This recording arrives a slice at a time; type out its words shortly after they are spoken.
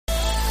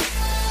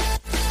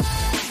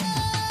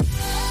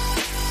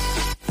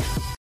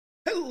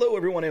Hello,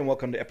 everyone, and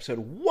welcome to episode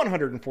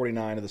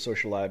 149 of the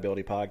Social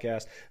Liability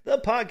Podcast, the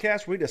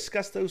podcast where we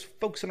discuss those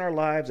folks in our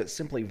lives that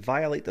simply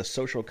violate the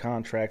social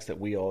contracts that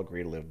we all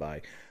agree to live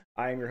by.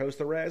 I am your host,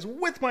 The Raz,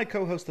 with my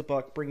co-host, The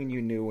Buck, bringing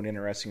you new and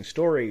interesting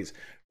stories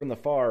from the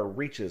far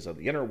reaches of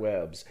the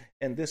interwebs.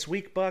 And this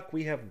week, Buck,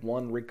 we have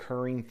one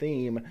recurring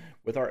theme,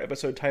 with our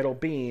episode title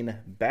being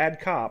Bad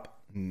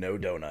Cop, No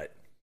Donut.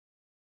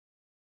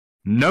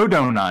 No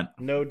donut.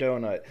 No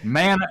donut.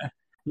 Man,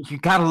 you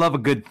gotta love a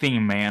good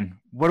theme, man.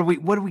 What do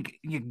we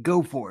you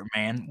go for it,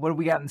 man? What do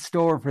we got in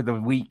store for the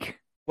week?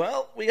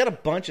 Well, we got a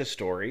bunch of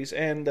stories,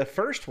 and the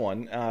first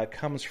one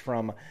comes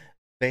from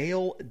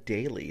Vail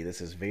Daily.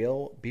 This is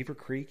Vail, Beaver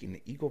Creek in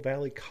the Eagle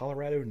Valley,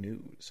 Colorado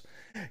News.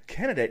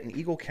 Candidate in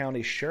Eagle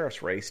County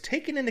Sheriff's race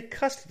taken into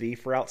custody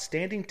for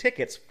outstanding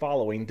tickets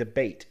following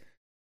debate.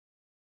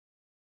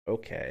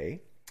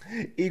 Okay.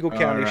 Eagle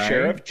County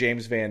Sheriff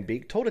James Van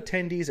Beek told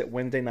attendees at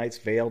Wednesday night's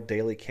Vail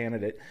Daily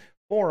Candidate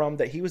Forum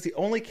that he was the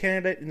only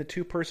candidate in the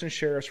two-person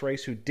sheriff's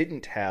race who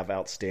didn't have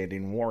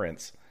outstanding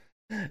warrants.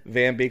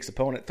 Van Beek's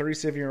opponent,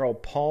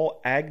 37-year-old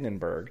Paul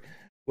Agnenberg,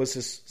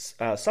 was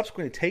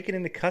subsequently taken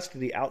into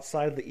custody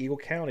outside the Eagle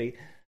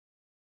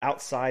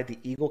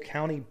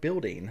County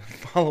building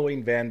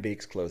following Van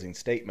Beek's closing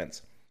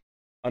statements.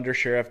 Under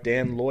Sheriff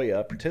Dan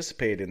Loya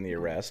participated in the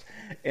arrest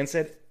and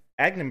said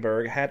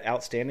Agnenberg had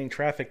outstanding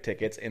traffic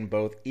tickets in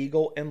both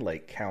Eagle and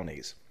Lake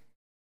counties.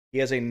 He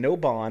has a no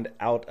bond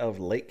out of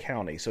Lake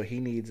County, so he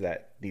needs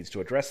to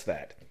address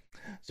that.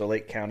 So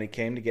Lake County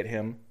came to get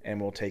him, and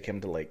will take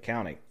him to Lake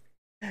County.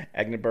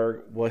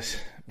 Agnenberg was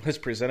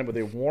presented with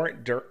a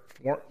warrant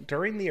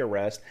during the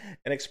arrest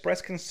and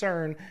expressed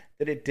concern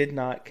that it did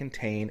not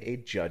contain a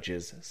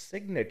judge's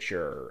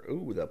signature.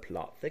 Ooh, the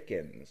plot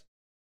thickens.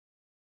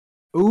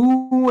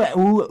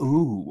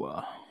 Ooh.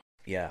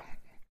 Yeah.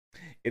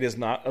 It is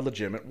not a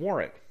legitimate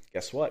warrant.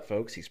 Guess what,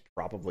 folks? He's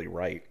probably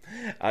right.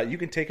 You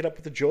can take it up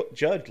with the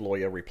judge,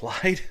 Loya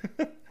replied.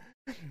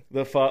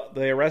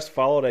 The arrest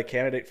followed a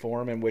candidate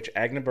forum in which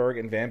Agnenberg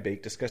and Van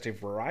Beek discussed a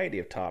variety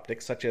of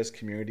topics, such as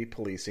community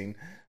policing,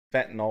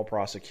 fentanyl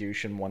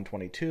prosecution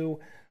 122,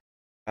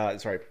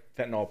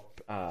 fentanyl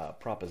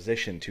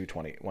proposition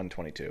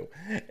 122,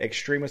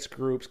 extremist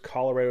groups,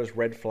 Colorado's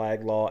red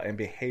flag law, and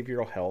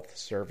behavioral health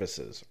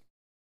services.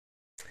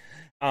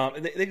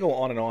 They go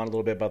on and on a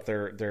little bit about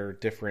their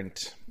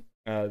different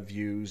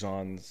views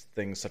on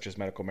things such as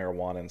medical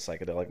marijuana and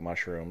psychedelic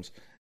mushrooms.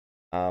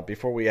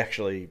 Before we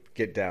actually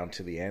get down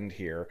to the end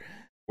here,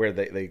 where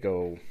they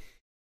go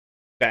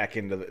back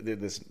into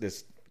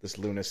this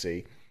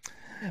lunacy,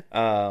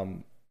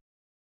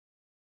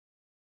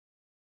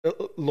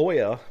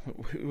 Loya,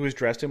 who was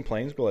dressed in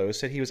plainclothes,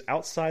 said he was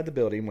outside the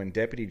building when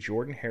Deputy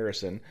Jordan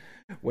Harrison,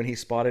 when he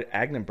spotted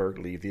Agnenberg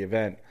leave the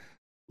event.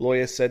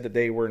 Loya said that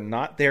they were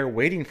not there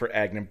waiting for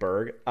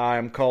Agnenberg.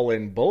 I'm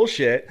calling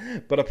bullshit,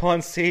 but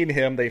upon seeing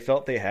him, they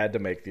felt they had to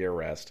make the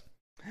arrest.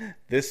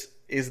 This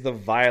is the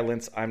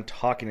violence I'm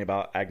talking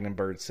about,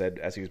 Agnenberg said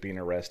as he was being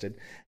arrested.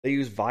 They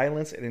use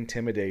violence and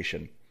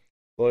intimidation.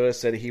 Loya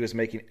said he was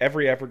making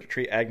every effort to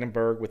treat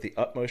Agnenberg with the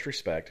utmost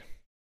respect.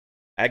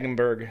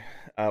 Agnenberg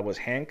was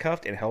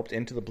handcuffed and helped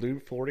into the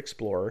blue Ford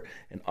Explorer,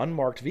 an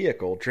unmarked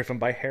vehicle driven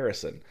by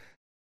Harrison.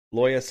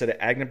 Loya said that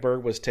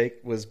Agnenberg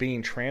was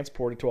being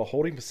transported to a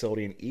holding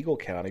facility in Eagle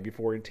County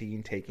before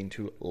being taken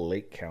to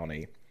Lake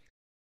County.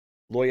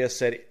 Loya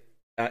said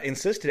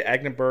insisted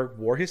Agnenberg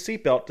wore his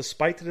seatbelt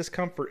despite the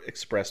discomfort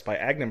expressed by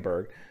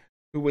Agnenberg,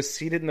 who was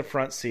seated in the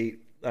front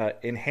seat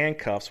in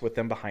handcuffs with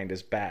them behind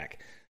his back.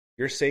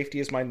 Your safety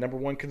is my number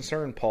one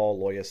concern, Paul,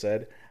 Loya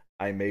said.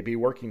 I may be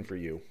working for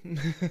you.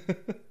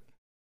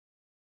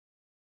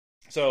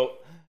 So,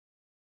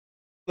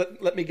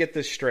 let me get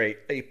this straight.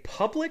 A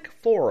public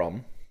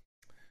forum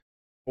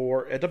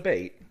for a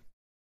debate,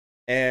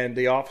 and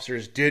the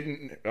officers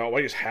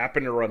I just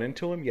happened to run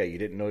into him? Yeah, you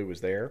didn't know he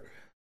was there?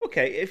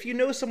 Okay, if you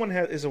know someone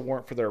is a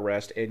warrant for their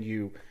arrest, and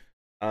you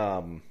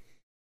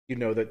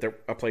know that they're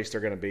a place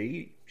they're going to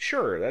be,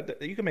 sure, that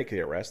you can make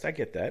the arrest. I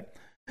get that.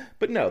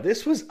 But no,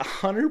 this was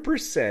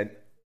 100%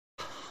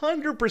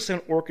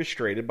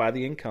 orchestrated by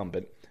the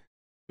incumbent,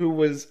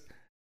 who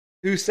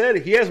said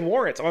he has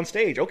warrants on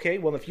stage. Okay,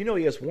 well, if you know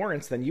he has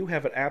warrants, then you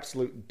have an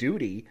absolute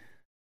duty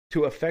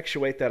to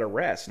effectuate that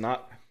arrest,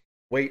 not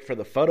wait for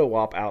the photo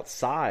op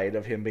outside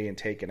of him being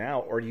taken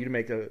out, or you to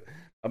make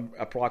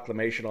a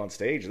proclamation on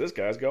stage. This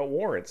guy's got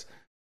warrants.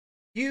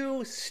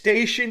 You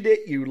stationed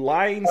it, you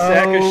lying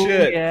sack of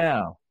shit.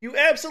 Yeah. You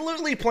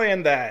absolutely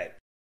planned that.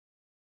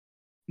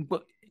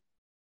 But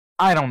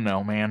I don't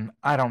know, man.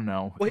 I don't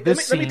know. Wait,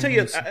 let me tell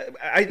you,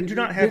 I do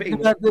not have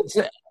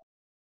a...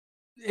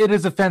 It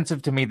is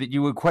offensive to me that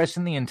you would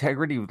question the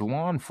integrity of the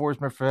law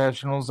enforcement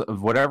professionals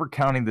of whatever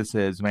county this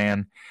is,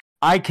 man.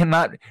 I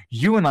cannot...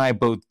 You and I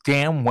both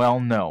damn well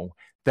know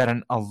that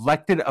an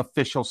elected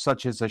official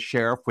such as a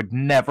sheriff would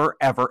never,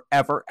 ever,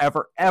 ever,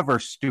 ever, ever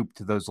stoop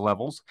to those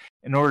levels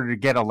in order to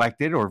get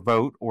elected or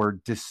vote or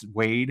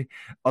dissuade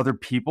other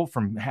people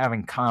from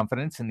having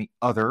confidence in the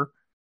other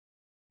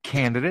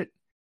candidate.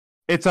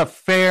 It's a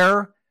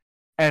fair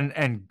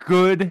and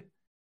good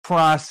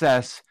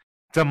process,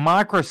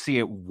 democracy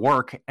at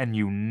work, and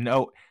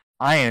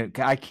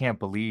I can't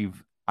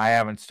believe I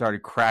haven't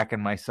started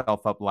cracking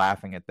myself up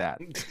laughing at that.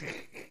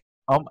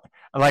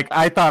 Like,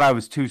 I thought I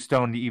was too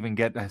stoned to even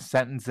get a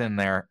sentence in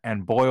there,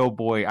 and boy, oh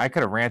boy, I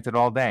could have ranted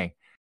all day.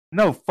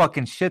 No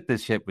fucking shit,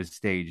 this shit was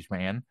staged,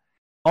 man.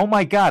 Oh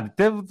my God,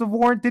 the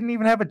warrant didn't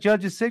even have a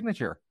judge's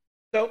signature.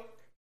 So,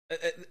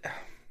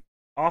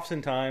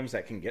 oftentimes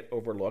that can get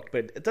overlooked,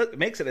 but it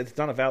makes it's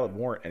not a valid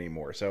warrant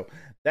anymore. So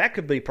that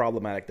could be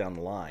problematic down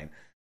the line.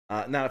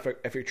 Now,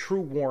 if a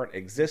true warrant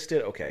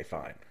existed, okay,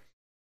 fine.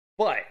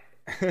 But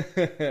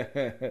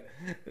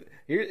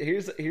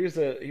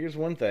here's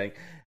one thing.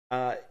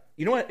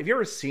 You know what? Have you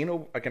ever seen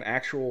an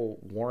actual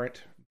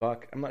warrant,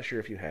 Buck? I'm not sure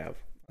if you have.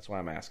 That's why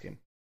I'm asking.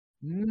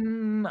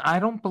 I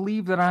don't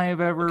believe that I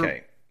have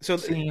ever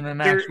seen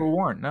an actual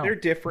warrant. No, they're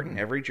different in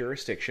every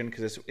jurisdiction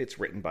because it's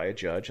written by a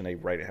judge and they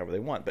write it however they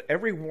want. But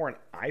every warrant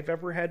I've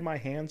ever had my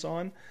hands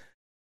on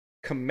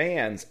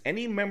commands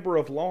any member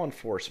of law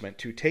enforcement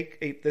to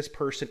take this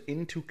person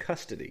into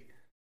custody.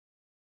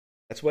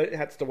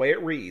 That's the way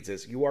it reads.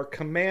 Is you are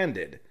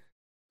commanded.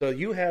 So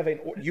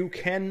you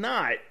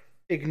cannot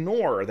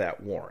ignore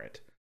that warrant.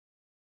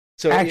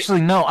 So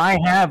actually, no,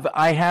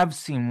 I have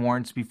seen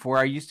warrants before.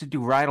 I used to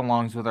do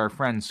ride-alongs with our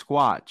friend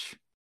Squatch,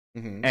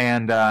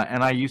 and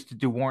I used to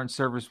do warrant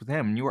service with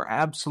him. And you are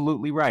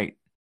absolutely right.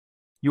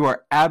 You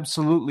are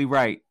absolutely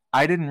right.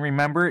 I didn't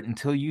remember it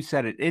until you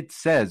said it. It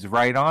says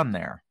right on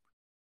there,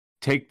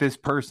 take this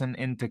person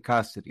into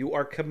custody. You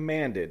are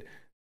commanded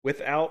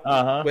without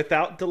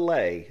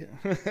delay.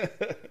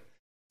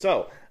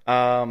 So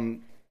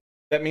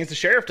that means the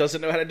sheriff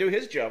doesn't know how to do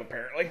his job.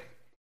 Apparently,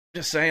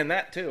 just saying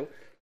that too.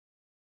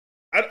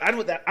 I'm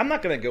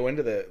not going to go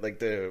into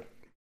the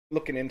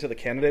looking into the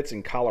candidates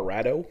in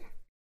Colorado,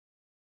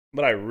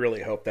 but I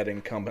really hope that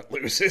incumbent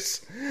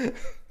loses.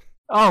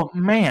 Oh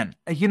man,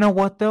 you know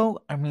what though?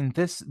 I mean,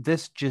 this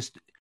just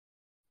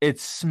it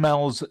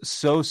smells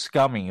so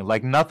scummy.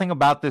 Like nothing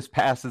about this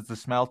passes the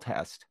smell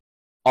test.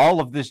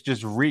 All of this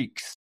just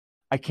reeks.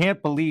 I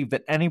can't believe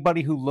that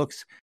anybody who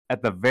looks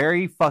at the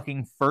very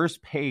fucking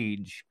first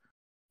page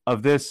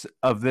of this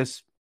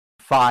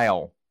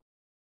file,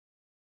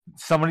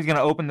 somebody's going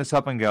to open this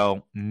up and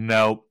go,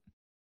 nope.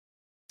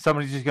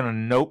 Somebody's just going to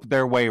nope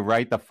their way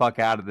right the fuck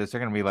out of this. They're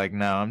going to be like,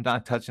 no, I'm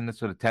not touching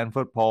this with a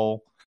 10-foot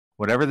pole.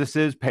 Whatever this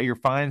is, pay your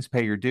fines,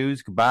 pay your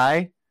dues.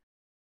 Goodbye.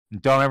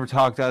 Don't ever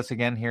talk to us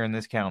again here in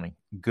this county.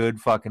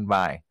 Good fucking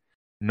bye.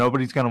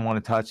 Nobody's going to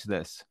want to touch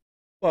this.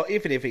 Well,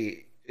 even if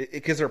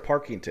because they're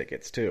parking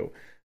tickets too.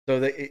 So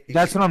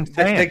that's what I'm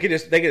saying. They could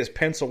just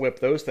pencil whip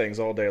those things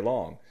all day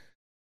long.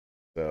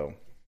 So,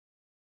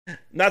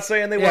 not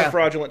saying they want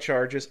fraudulent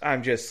charges.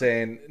 I'm just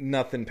saying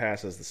nothing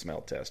passes the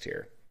smell test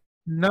here.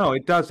 No,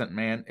 it doesn't,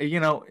 man.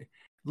 You know,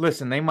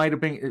 listen, they might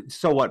have been,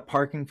 so what,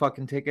 parking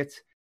fucking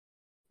tickets?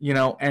 You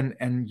know,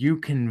 and you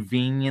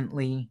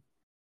conveniently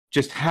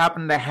just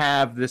happen to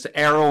have this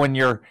arrow in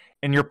your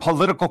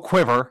political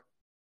quiver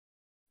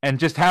and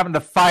just happen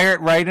to fire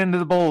it right into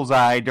the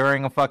bullseye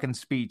during a fucking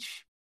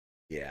speech.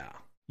 Yeah.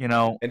 You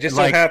know, it just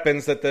so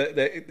happens that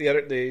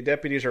the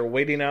deputies are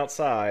waiting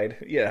outside.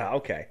 Yeah,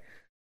 okay.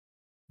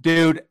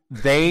 Dude,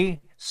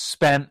 they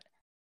spent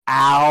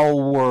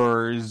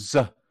hours.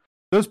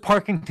 Those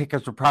parking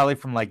tickets were probably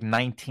from like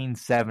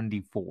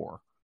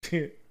 1974.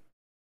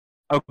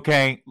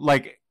 Okay,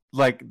 like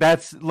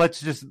that's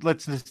let's just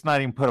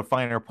not even put a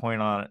finer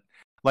point on it.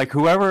 Like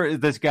whoever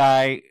this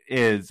guy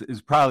is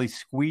probably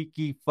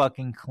squeaky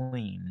fucking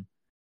clean,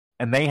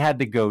 and they had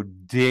to go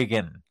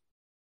digging.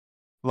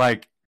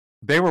 Like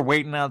they were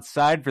waiting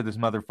outside for this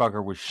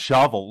motherfucker with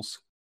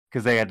shovels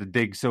because they had to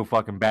dig so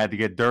fucking bad to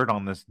get dirt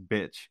on this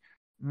bitch.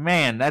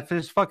 Man, that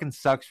just fucking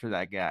sucks for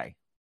that guy.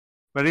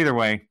 But either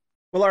way.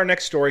 Well, our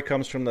next story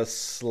comes from the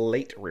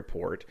Slate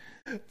Report.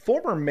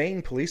 Former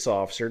Maine police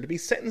officer to be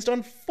sentenced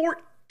on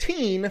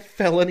 14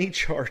 felony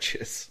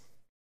charges.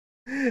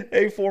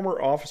 A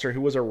former officer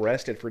who was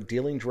arrested for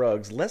dealing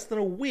drugs less than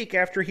a week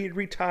after he had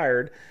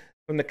retired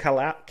from the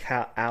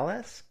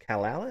Calais?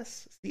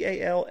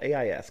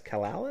 C-A-L-A-I-S.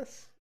 Calais?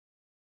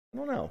 I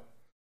don't know.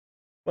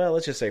 Well,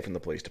 let's just say from the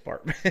police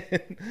department.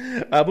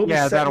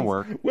 That'll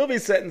work. Will be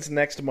sentenced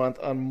next month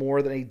on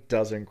more than a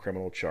dozen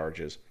criminal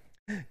charges.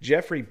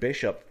 Jeffrey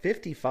Bishop,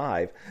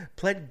 55,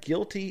 pled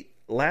guilty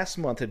last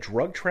month to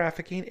drug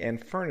trafficking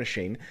and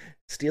furnishing,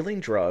 stealing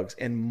drugs,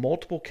 and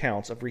multiple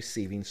counts of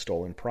receiving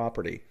stolen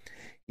property.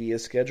 He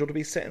is scheduled to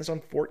be sentenced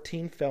on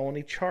 14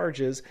 felony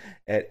charges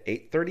at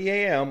 8:30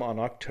 a.m. on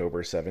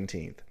October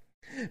 17th.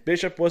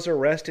 Bishop was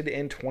arrested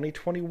in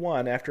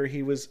 2021 after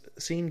he was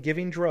seen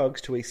giving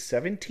drugs to a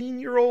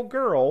 17-year-old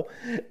girl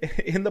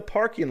in the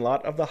parking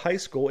lot of the high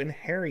school in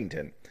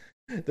Harrington.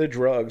 The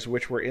drugs,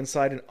 which were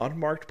inside an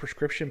unmarked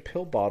prescription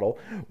pill bottle,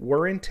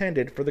 were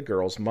intended for the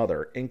girl's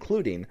mother,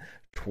 including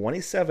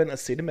 27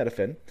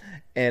 acetaminophen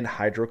and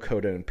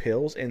hydrocodone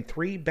pills and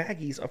 3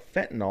 baggies of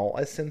fentanyl,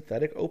 a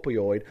synthetic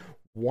opioid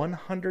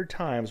 100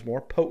 times more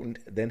potent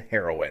than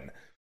heroin.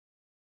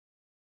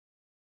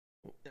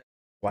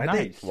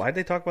 Nice. Why'd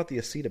they talk about the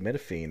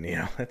acetaminophen? You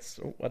know, that's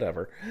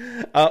whatever.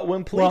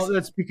 When police, Well,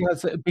 that's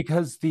because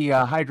the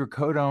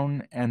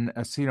hydrocodone and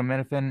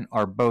acetaminophen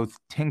are both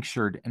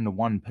tinctured into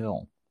one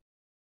pill.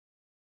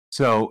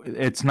 So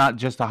it's not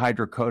just a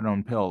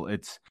hydrocodone pill.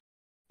 It's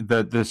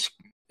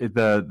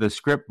the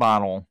script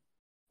bottle,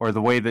 or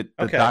the way that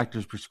the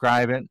doctors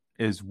prescribe it,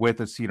 is with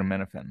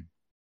acetaminophen.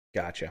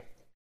 Gotcha.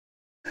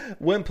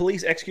 When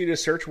police executed a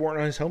search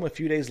warrant on his home a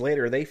few days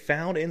later, they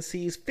found and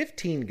seized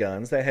 15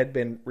 guns that had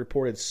been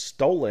reported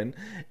stolen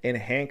in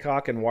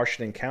Hancock and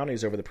Washington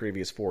counties over the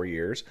previous 4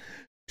 years.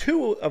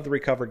 2 of the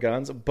recovered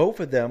guns,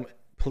 both of them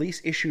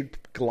police-issued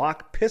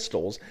Glock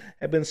pistols,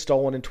 had been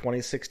stolen in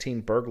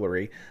 2016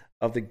 burglary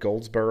of the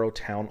Goldsboro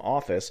town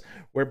office,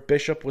 where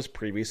Bishop was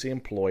previously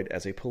employed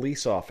as a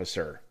police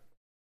officer.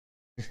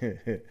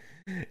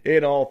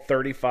 In all,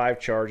 35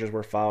 charges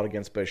were filed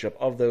against Bishop.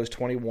 Of those,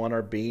 21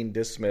 are being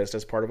dismissed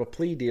as part of a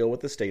plea deal with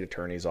the state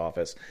attorney's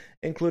office,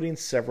 including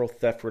several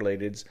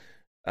theft-related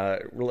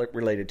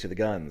to the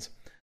guns.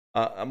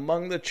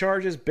 Among the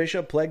charges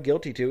Bishop pled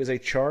guilty to is a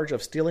charge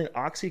of stealing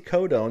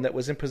oxycodone that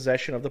was in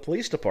possession of the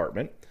police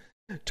department.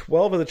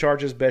 12 of the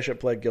charges Bishop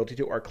pled guilty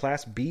to are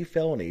Class B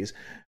felonies,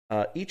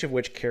 each of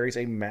which carries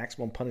a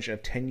maximum punishment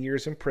of 10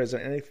 years in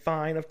prison and a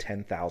fine of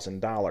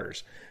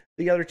 $10,000.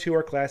 The other 2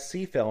 are Class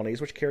C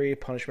felonies, which carry a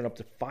punishment up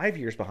to 5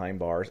 years behind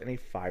bars and a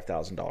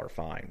 $5,000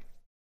 fine.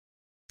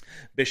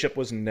 Bishop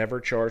was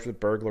never charged with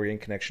burglary in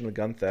connection with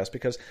gun theft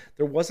because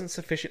there wasn't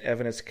sufficient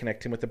evidence to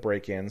connect him with the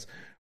break-ins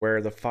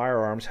where the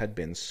firearms had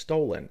been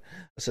stolen,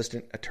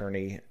 Assistant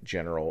Attorney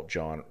General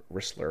John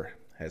Rissler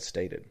has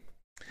stated.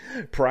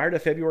 Prior to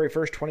February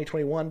 1st,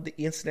 2021, the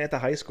incident at the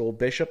high school,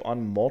 Bishop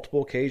on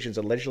multiple occasions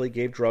allegedly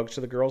gave drugs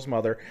to the girl's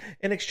mother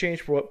in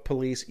exchange for what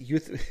police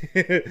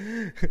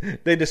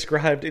they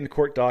described in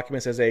court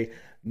documents as a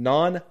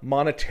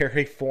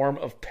non-monetary form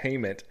of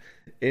payment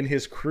in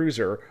his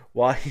cruiser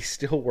while he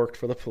still worked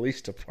for the police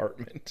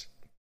department.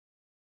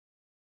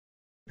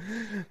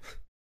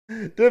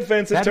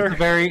 Defense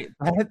attorney.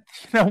 You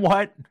know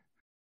what?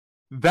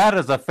 That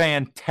is a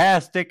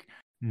fantastic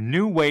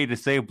new way to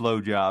say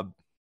blowjob.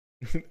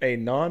 A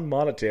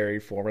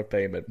non-monetary form of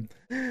payment.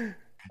 Oh,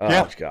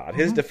 yeah. God.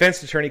 His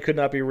defense attorney could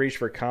not be reached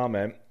for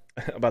comment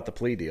about the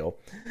plea deal.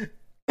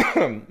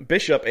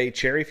 Bishop, a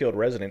Cherryfield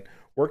resident,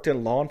 worked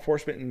in law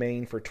enforcement in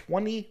Maine for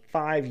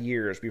 25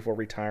 years before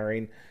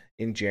retiring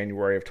in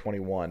January of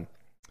 21.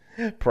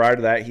 Prior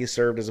to that, he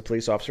served as a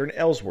police officer in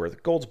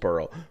Ellsworth,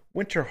 Goldsboro,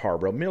 Winter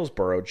Harbor,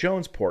 Millsboro,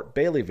 Jonesport,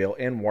 Baileyville,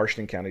 and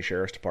Washington County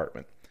Sheriff's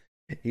Department.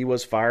 He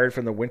was fired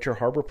from the Winter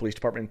Harbor Police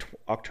Department in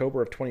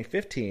October of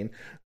 2015.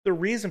 The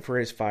reason for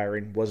his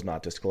firing was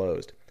not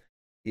disclosed.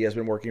 He has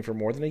been working for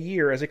more than a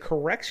year as a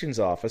corrections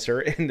officer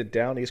in the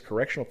Down East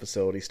Correctional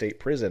Facility State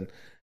Prison.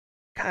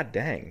 God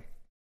dang.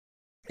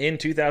 In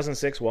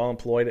 2006, while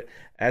employed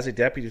as a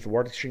deputy with the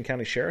Washington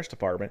County Sheriff's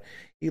Department,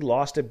 he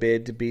lost a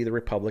bid to be the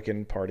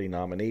Republican Party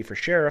nominee for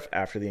sheriff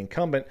after the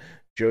incumbent,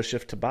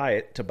 Joseph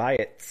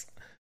Tobias,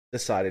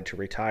 decided to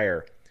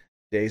retire.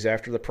 Days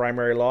after the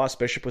primary loss,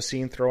 Bishop was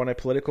seen throwing a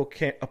political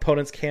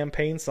opponent's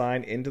campaign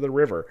sign into the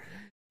river.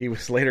 He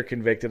was later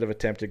convicted of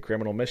attempted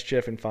criminal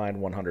mischief and fined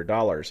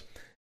 $100.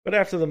 But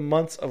after the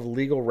months of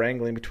legal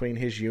wrangling between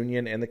his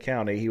union and the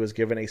county, he was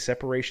given a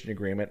separation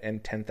agreement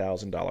and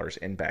 $10,000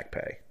 in back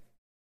pay.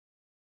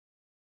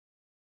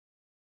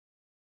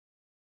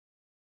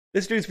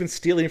 This dude's been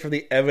stealing from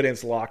the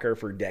evidence locker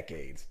for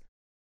decades.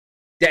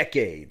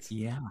 Decades.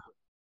 Yeah.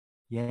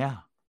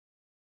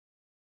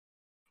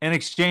 In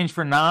exchange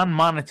for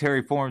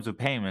non-monetary forms of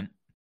payment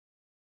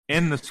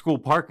in the school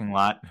parking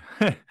lot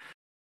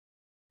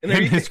in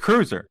his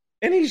cruiser.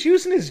 And he's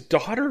using his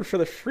daughter for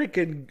the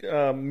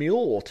freaking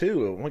mule,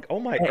 too. I'm like, oh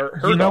my, her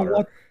you know daughter.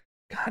 What?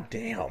 God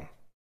damn.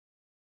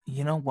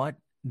 You know what?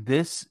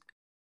 This,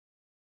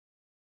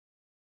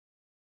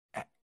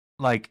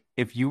 like,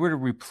 if you were to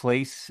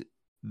replace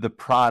the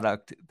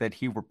product that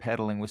he were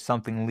peddling with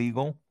something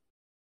legal,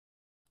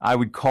 I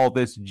would call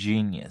this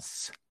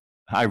genius.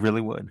 I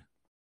really would.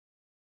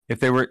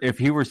 If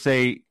he were,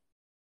 say,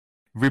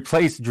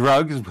 replace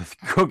drugs with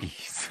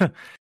cookies,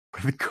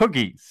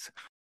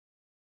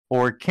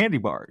 or candy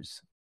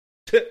bars,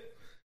 it's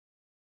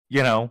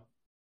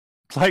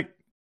like,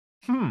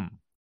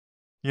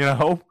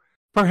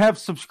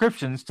 perhaps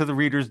subscriptions to the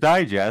Reader's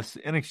Digest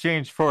in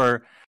exchange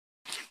for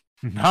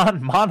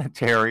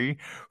non-monetary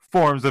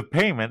forms of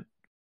payment.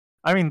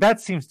 I mean, that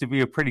seems to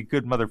be a pretty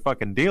good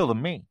motherfucking deal to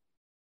me.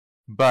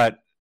 But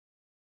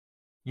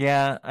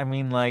yeah, I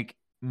mean, like,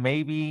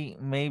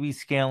 maybe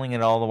scaling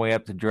it all the way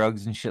up to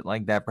drugs and shit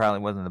like that probably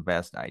wasn't the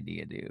best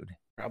idea, dude.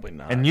 Probably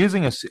not. And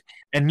using a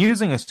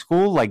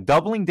school, like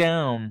doubling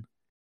down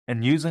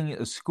and using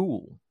a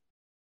school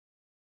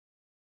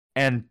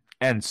and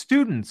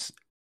students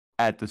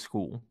at the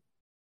school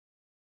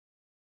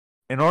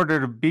in order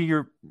to be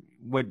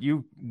what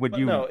you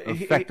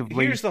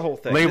effectively here's the whole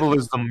thing. Label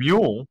as the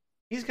mule.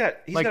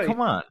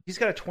 Come on. He's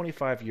got a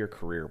 25-year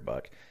career,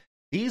 Buck.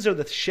 These are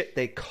the shit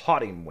they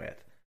caught him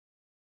with.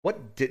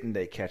 What didn't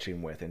they catch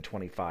him with in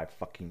 25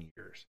 fucking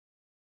years?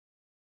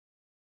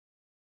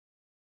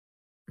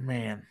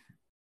 Man,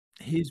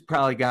 he's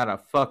probably got a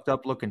fucked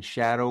up looking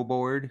shadow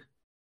board.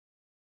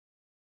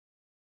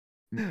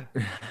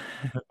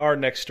 Our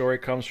next story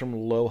comes from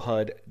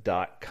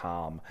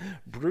lowhud.com.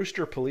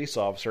 Brewster police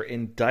officer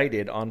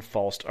indicted on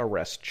false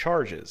arrest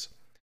charges.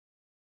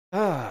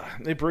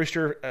 The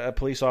Brewster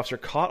police officer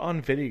caught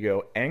on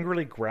video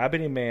angrily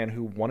grabbing a man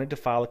who wanted to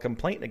file a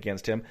complaint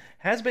against him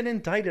has been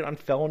indicted on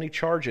felony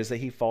charges that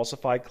he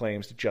falsified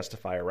claims to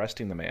justify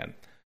arresting the man.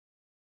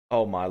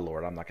 Oh my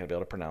lord, I'm not going to be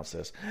able to pronounce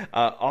this.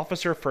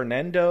 Officer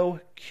Fernando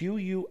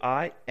Quinones.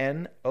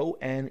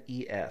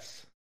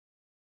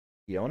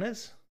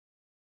 Quinones?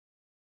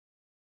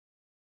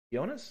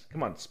 Quinones?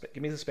 Come on,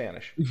 give me the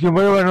Spanish.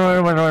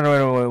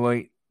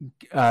 Wait.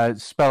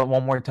 Spell it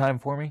one more time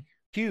for me.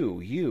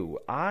 Quinones.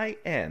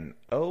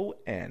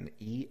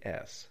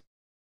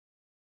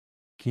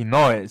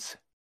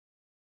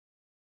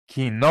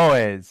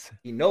 Quinones.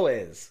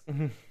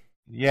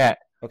 Yeah.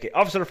 Okay,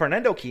 Officer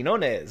Fernando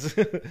Quinones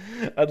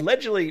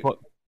allegedly. What?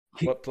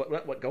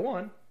 Go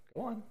on.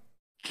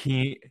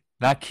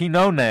 Not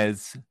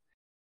Quinones.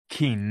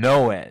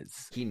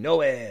 Quinones.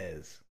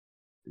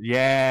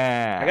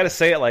 Yeah. I gotta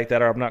say it like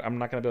that, or I'm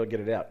not gonna be able to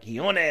get it out.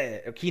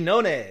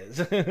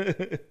 Quinones.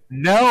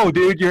 No,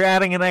 dude, you're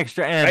adding an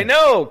extra N. I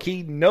know,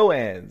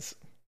 Quinones.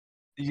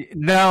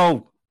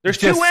 No, there's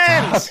two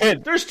N's.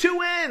 There's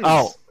two N's.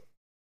 Oh,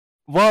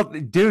 well,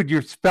 dude,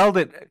 you spelled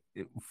it.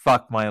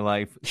 Fuck my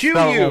life.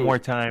 Spell it one more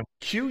time.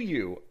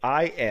 Quinones.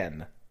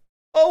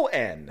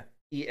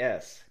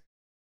 Quinones.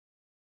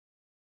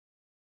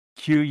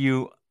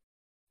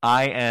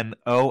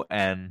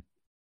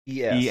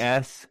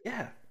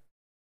 Yeah.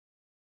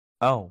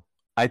 Oh,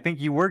 I think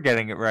you were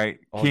getting it right.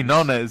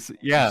 Quinones.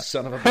 Yeah.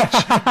 Son of a bitch.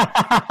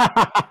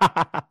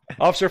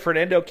 Officer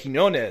Fernando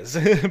Quinones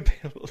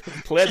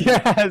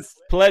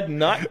pled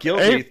not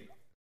guilty. Hey.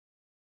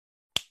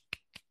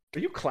 Are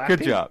you clapping?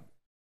 Good job.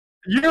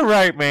 You're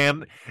right,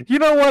 man. You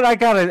know what? I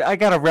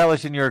gotta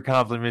relish in your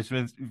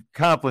accomplishments,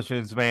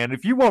 man.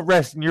 If you won't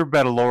rest in your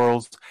bed of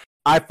laurels,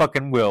 I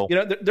fucking will. You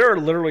know, there are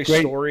literally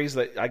stories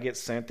that I get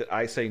sent that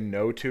I say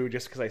no to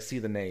just because I see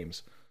the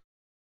names.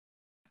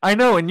 I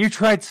know, and you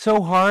tried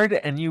so hard,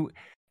 and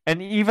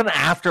even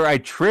after I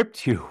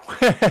tripped you,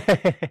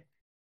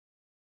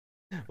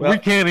 we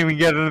can't even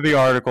get into the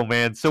article,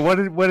 man. So what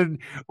did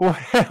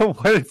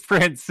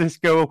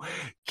Francisco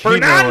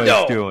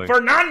Quinones doing?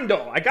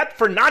 Fernando, I got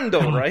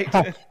Fernando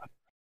right.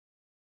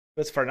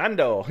 It's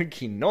Fernando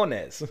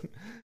Quinones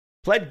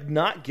pled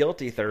not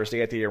guilty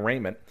Thursday at the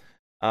arraignment.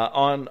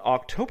 On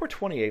October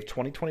 28th,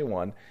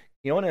 2021.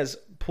 Quinones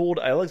pulled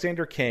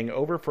Alexander King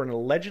over for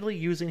allegedly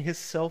using his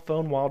cell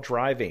phone while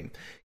driving.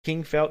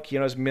 King felt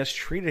Quinones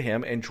mistreated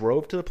him and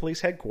drove to the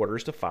police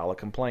headquarters to file a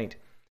complaint.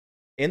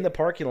 In the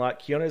parking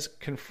lot, Quinones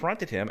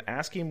confronted him,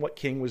 asking what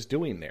King was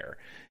doing there.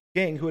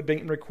 King, who had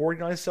been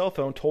recording on his cell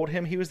phone, told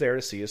him he was there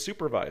to see his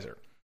supervisor.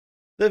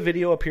 The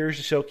video appears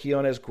to show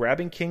Quinones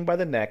grabbing King by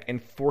the neck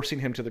and forcing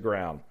him to the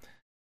ground.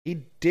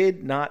 He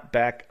did not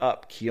back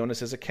up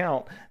Quinones'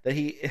 account that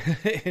he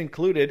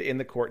included in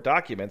the court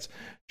documents,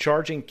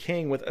 charging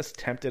King with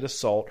attempted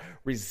assault,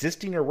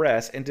 resisting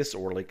arrest, and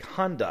disorderly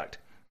conduct.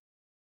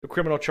 The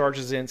criminal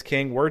charges against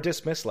King were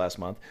dismissed last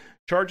month.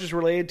 Charges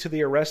related to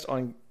the arrest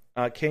on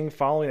King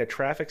following a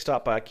traffic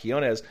stop by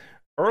Quinones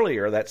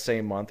earlier that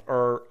same month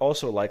are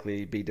also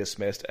likely to be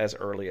dismissed as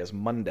early as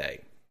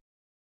Monday.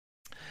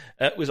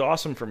 It was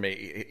awesome for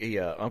me.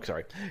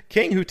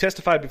 King, who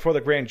testified before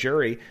the grand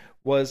jury,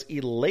 was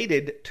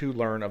elated to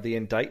learn of the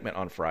indictment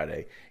on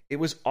Friday. It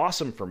was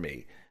awesome for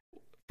me.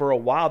 For a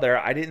while there,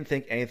 I didn't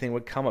think anything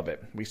would come of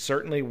it. We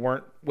certainly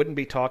wouldn't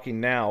be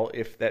talking now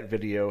if that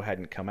video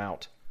hadn't come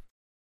out.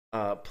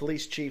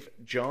 Police Chief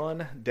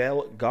John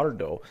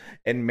Delgado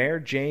and Mayor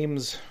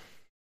James...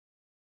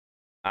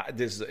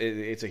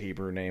 it's a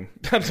Hebrew name.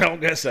 That's all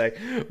I'm gonna say.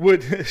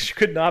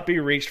 Could not be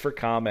reached for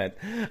comment.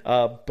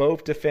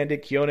 Both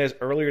defended Quinones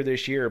earlier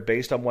this year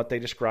based on what they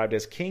described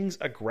as King's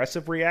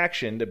aggressive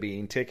reaction to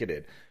being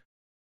ticketed.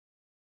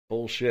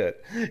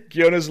 Bullshit.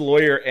 Quinones'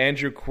 lawyer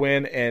Andrew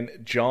Quinn and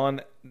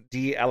John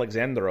D.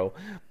 Alexandro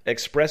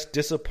expressed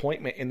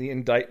disappointment in the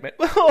indictment.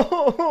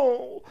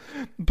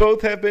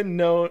 Both have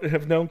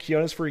known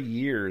Quinones for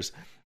years.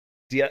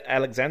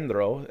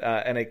 Alexandro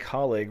and a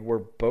colleague were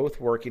both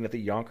working at the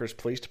Yonkers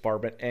Police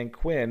Department, and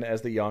Quinn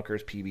as the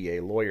Yonkers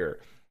PBA lawyer.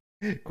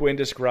 Quinn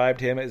described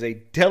him as a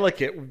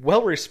delicate,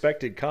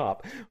 well-respected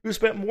cop who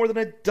spent more than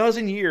a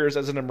dozen years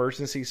as an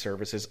emergency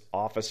services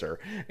officer,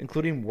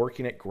 including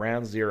working at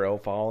Ground Zero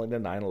following the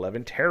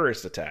 9/11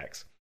 terrorist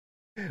attacks.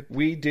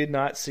 We did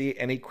not see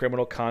any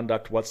criminal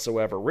conduct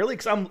whatsoever. Really,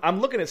 because I'm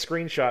looking at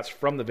screenshots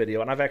from the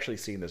video, and I've actually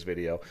seen this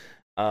video.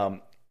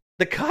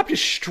 The cop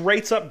just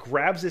straight up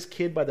grabs this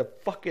kid by the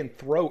fucking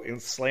throat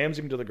and slams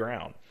him to the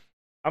ground.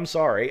 I'm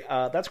sorry.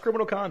 That's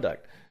criminal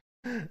conduct.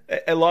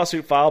 A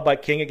lawsuit filed by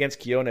King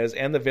against Quinones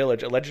and the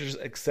village alleges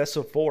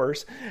excessive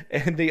force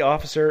and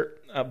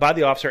by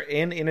the officer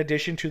in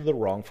addition to the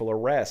wrongful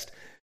arrest.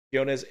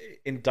 Quinones'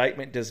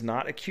 indictment does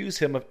not accuse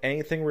him of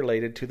anything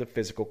related to the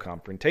physical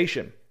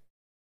confrontation.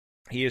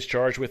 He is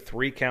charged with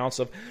 3 counts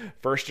of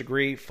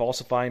first-degree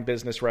falsifying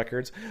business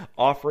records,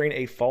 offering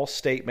a false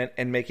statement,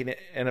 and making it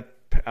an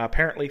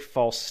apparently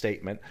false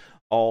statement,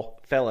 all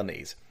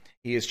felonies.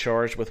 He is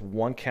charged with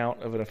 1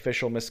 count of an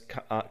official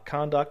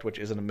misconduct, which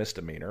isn't a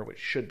misdemeanor, which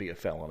should be a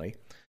felony.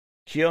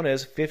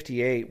 Quinones,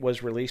 58,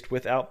 was released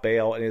without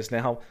bail and is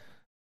now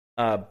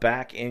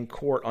back in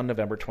court on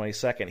November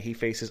 22nd. He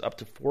faces up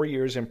to 4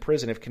 years in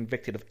prison if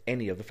convicted of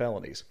any of the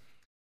felonies.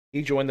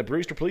 He joined the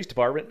Brewster Police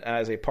Department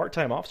as a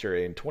part-time officer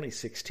in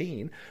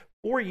 2016,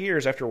 4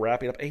 years after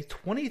wrapping up a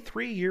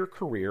 23-year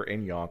career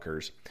in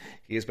Yonkers.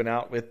 He has been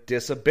out with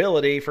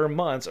disability for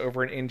months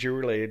over an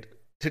injury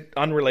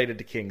unrelated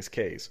to King's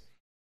case.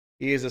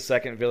 He is the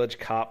second village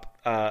cop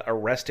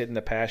arrested in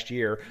the past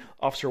year.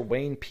 Officer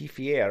Wayne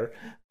Piffier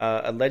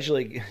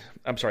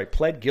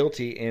pled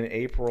guilty in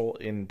April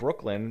in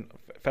Brooklyn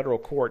federal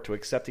court to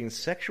accepting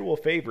sexual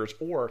favors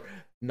or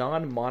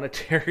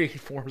non-monetary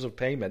forms of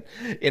payment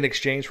in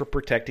exchange for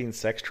protecting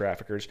sex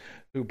traffickers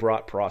who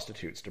brought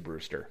prostitutes to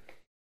Brewster.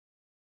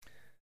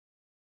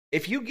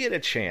 If you get a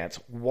chance,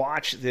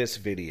 watch this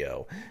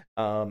video.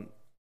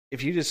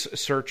 If you just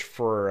search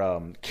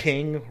for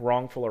King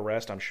wrongful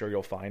arrest, I'm sure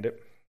you'll find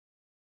it.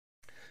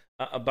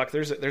 Buck,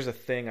 there's a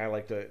thing I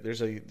like to.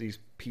 These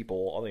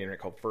people on the internet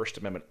called First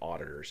Amendment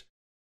auditors,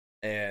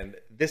 and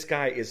this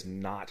guy is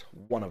not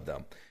one of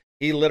them.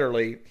 He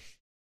literally,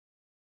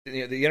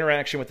 the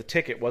interaction with the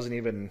ticket wasn't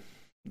even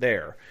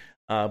there.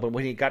 But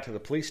when he got to the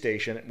police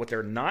station, what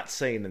they're not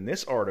saying in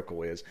this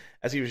article is,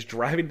 as he was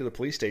driving to the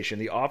police station,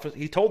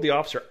 he told the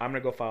officer, "I'm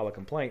going to go file a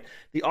complaint."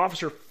 The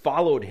officer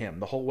followed him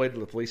the whole way to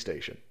the police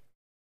station.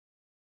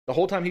 The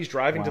whole time he's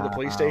driving to the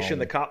police station,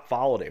 the cop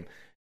followed him,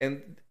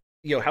 and.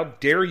 How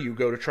dare you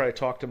go to try to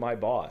talk to my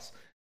boss?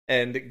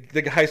 And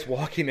the guy's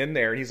walking in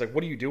there, and he's like,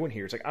 "What are you doing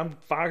here?" He's like, "I'm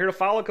here to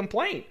file a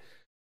complaint."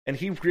 And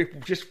he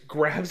just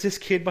grabs this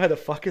kid by the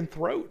fucking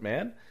throat,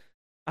 man.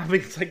 I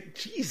mean, it's like,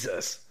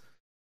 Jesus.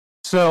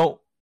 So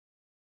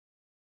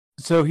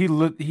he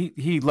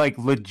like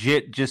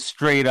legit just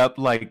straight up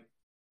like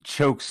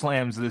choke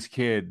slams this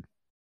kid.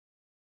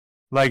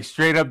 Like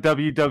straight up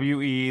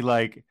WWE,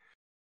 like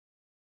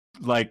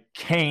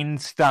Kane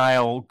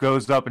style,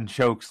 goes up and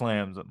choke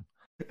slams him.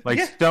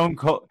 Like Stone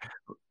Cold,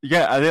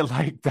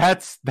 like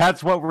that's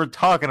what we're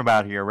talking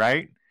about here,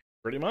 right?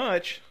 Pretty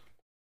much.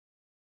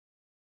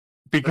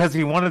 Because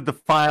he wanted to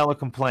file a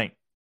complaint.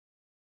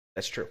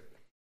 That's true.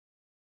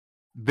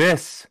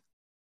 This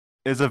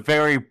is a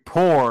very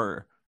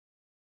poor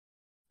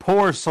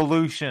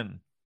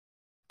solution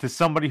to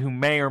somebody who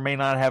may or may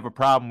not have a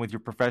problem with your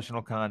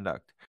professional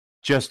conduct.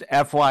 Just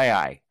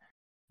FYI,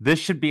 this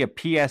should be a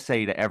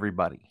PSA to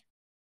everybody.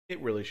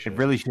 It really should. It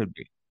really should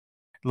be.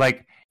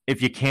 Like,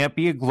 if you can't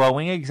be a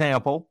glowing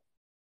example,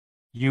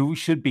 you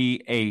should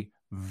be a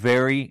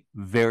very,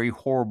 very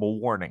horrible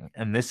warning.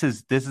 And this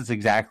is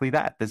exactly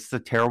that. This is a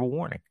terrible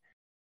warning.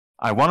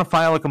 I want to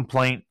file a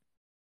complaint.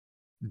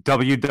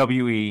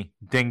 WWE,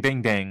 ding,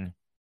 ding, ding,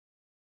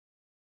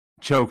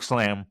 choke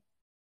slam,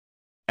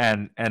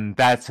 and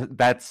that's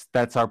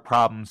our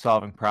problem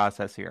solving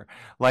process here.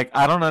 Like,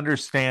 I don't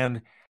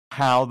understand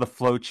how the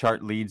flow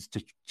chart leads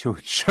to a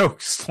choke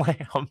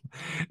slam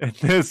in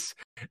this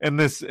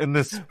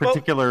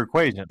particular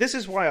equation. This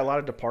is why a lot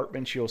of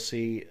departments you'll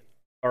see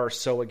are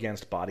so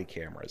against body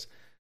cameras,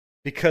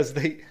 because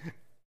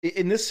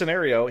in this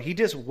scenario, he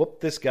just whooped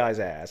this guy's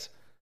ass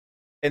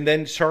and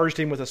then charged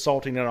him with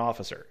assaulting an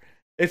officer.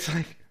 It's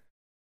like,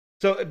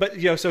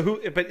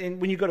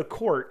 when you go to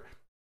court,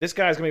 this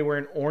guy's going to be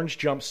wearing an orange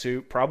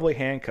jumpsuit, probably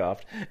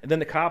handcuffed, and then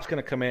the cop's going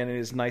to come in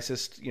his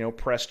nicest,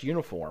 pressed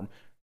uniform.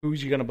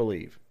 Who's you going to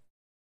believe?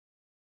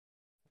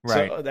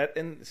 Right.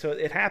 So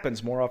it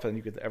happens more often than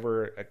you could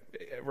ever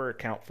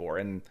account for,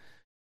 and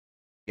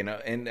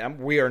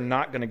we are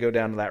not going to go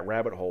down to that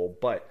rabbit hole.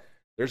 But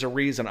there's a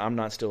reason I'm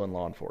not still in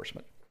law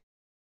enforcement.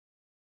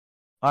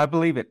 I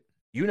believe it.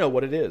 You know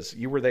what it is.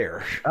 You were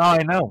there. Oh,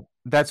 I know.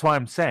 That's why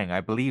I'm saying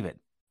I believe it.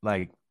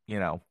 Like,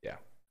 Yeah.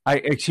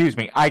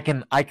 I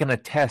can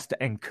attest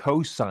and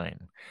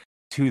co-sign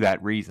to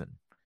that reason.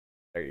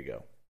 There you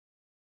go.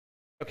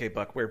 Okay,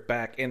 Buck, we're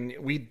back, and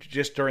we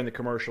just during the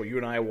commercial, you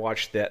and I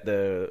watched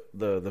the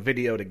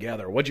video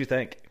together. What'd you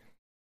think?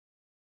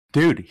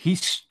 Dude, he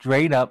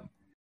straight up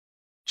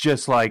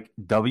just like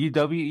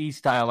WWE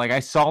style. Like, I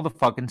saw the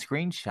fucking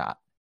screenshot.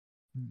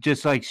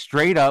 Just like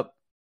straight up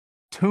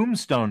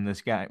tombstone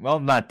this guy. Well,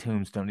 not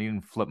tombstone, he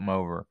didn't flip him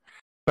over.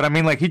 But I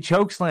mean, like, he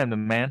chokeslammed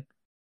him, man.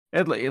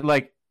 It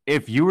like,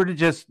 if you were to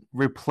just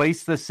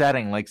replace the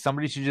setting, like,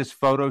 somebody should just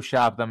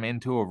Photoshop them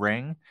into a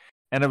ring,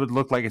 and it would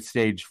look like a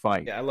staged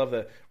fight. Yeah, I love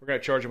that. We're going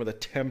to charge him with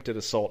attempted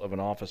assault of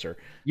an officer.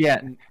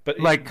 Yeah, but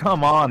like,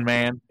 come on,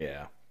 man.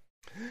 Yeah.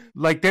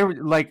 Like,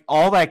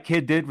 all that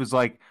kid did was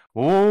like,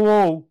 whoa,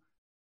 whoa,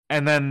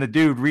 and then the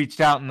dude reached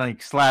out and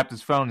like slapped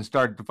his phone and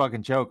started to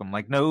fucking choke him.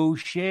 Like, no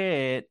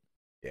shit.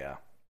 Yeah.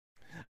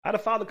 I'd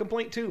have filed a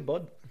complaint too,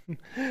 bud.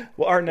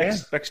 Well, our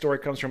next story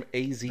comes from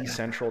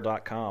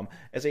azcentral.com.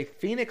 As a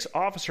Phoenix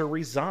officer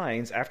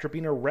resigns after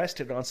being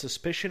arrested on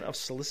suspicion of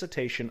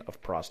solicitation of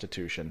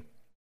prostitution.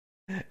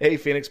 A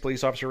Phoenix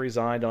police officer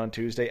resigned on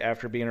Tuesday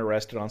after being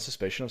arrested on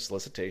suspicion of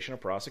solicitation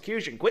of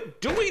prosecution.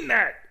 Quit doing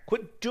that!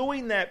 Quit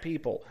doing that,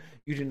 people!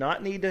 You do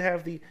not need to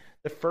have the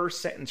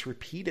first sentence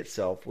repeat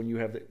itself when you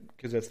have the,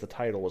 because that's the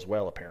title as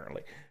well,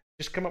 apparently.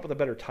 Just come up with a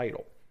better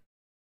title.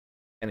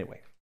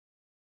 Anyway.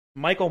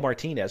 Michael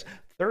Martinez,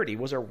 30,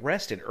 was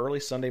arrested early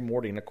Sunday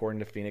morning, according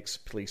to Phoenix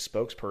police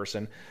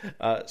spokesperson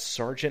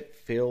Sergeant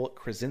Phil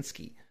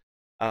Krasinski.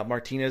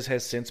 Martinez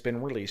has since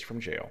been released from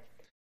jail.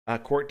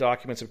 Court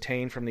documents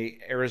obtained from the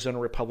Arizona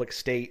Republic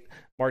state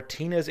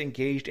Martinez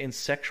engaged in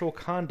sexual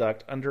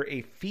conduct under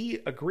a fee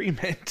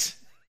agreement.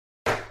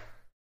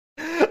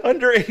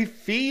 Under a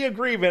fee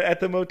agreement at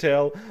the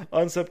motel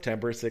on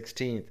September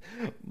 16th.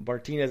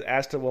 Martinez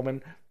asked a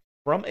woman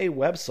from a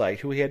website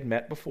who he had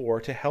met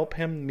before to help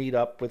him meet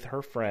up with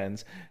her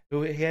friends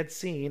who he had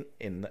seen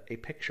in a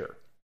picture.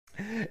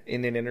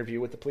 In an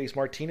interview with the police,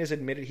 Martinez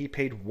admitted he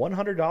paid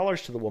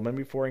 $100 to the woman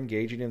before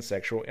engaging in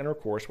sexual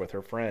intercourse with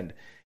her friend.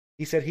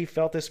 He said he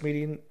felt this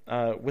meeting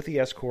with the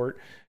escort,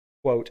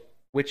 quote,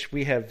 which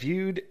we have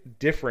viewed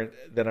different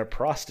than a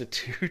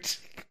prostitute.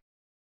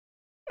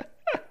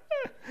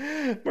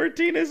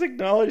 Martinez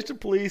acknowledged to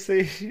police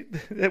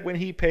that when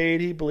he paid,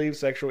 he believed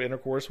sexual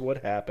intercourse would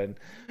happen.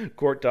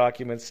 Court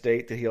documents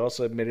state that he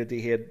also admitted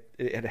that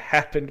it had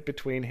happened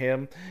between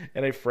him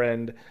and a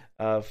friend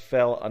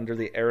fell under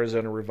the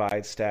Arizona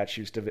revised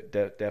statutes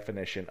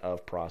definition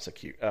of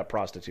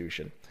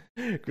prostitution.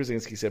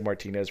 Krasinski said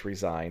Martinez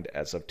resigned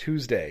as of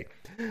Tuesday.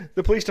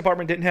 The police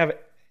department didn't have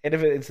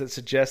evidence that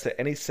suggests that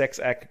any sex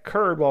act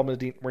occurred while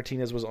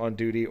Martinez was on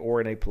duty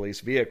or in a police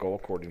vehicle,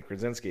 according to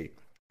Krasinski.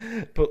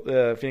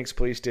 Phoenix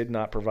police did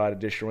not provide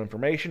additional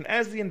information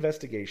as the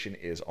investigation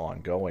is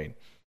ongoing.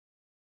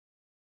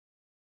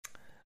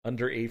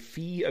 Under a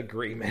fee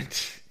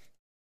agreement.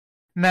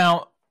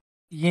 Now,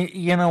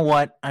 you know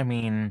what? I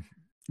mean,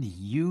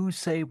 you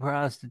say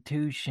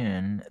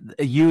prostitution,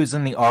 you as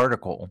in the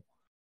article,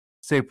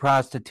 say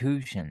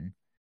prostitution,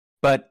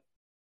 but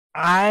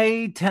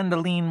I tend to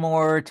lean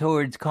more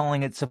towards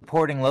calling it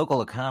supporting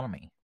local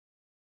economy.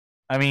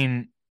 I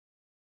mean,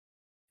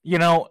 you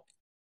know,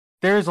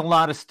 there's a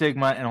lot of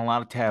stigma and a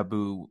lot of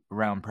taboo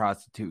around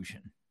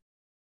prostitution.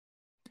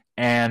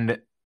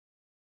 And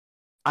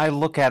I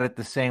look at it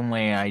the same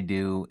way I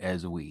do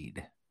as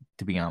weed,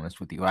 to be honest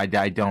with you. I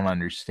don't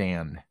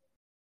understand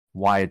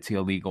why it's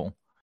illegal.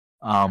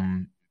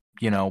 You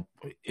know,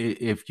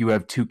 if you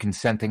have two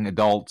consenting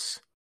adults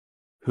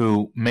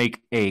who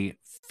make a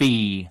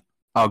fee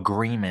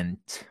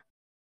agreement,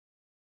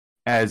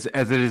 as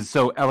it is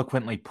so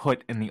eloquently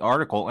put in the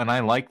article, and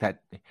I like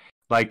that.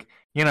 Like,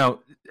 you know,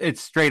 it's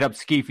straight up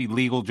skeefy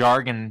legal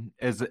jargon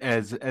as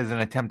an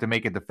attempt to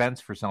make a defense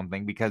for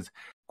something, because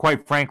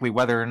quite frankly,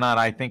 whether or not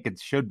I think it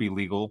should be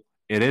legal,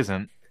 it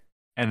isn't.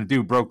 And the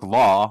dude broke the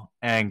law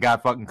and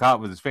got fucking caught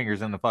with his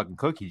fingers in the fucking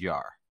cookie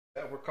jar.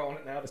 We're calling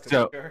it now the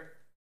cookie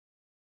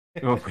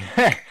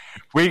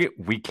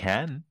jar. we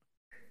can.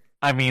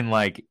 I mean,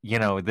 like, you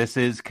know, this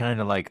is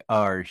kind of like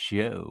our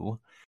show,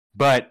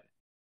 but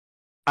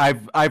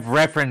I've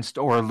referenced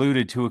or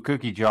alluded to a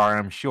cookie jar,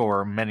 I'm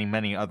sure,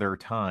 many other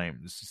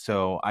times.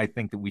 So I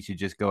think that we should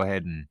just go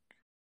ahead and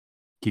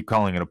keep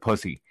calling it a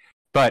pussy.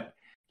 But,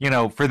 you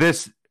know, for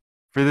this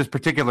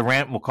particular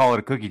rant, we'll call it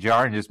a cookie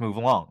jar and just move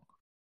along.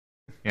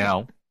 You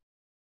know?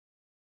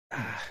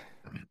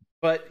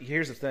 But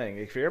here's the thing.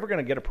 If you're ever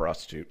going to get a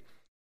prostitute,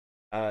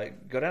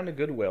 go down to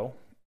Goodwill,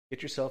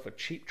 get yourself a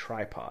cheap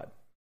tripod.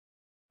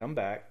 Come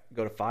back,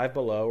 go to Five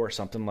Below or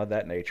something like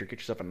that nature. Get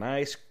yourself a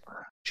nice,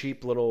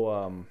 cheap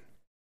little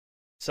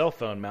cell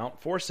phone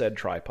mount for said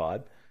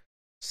tripod.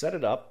 Set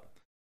it up,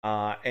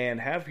 and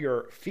have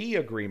your fee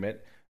agreement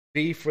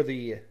be for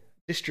the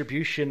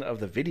distribution of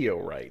the video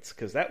rights.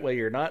 Because that way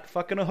you're not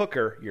fucking a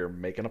hooker, you're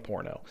making a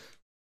porno.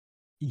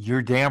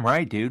 You're damn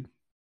right, dude.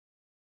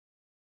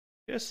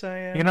 Just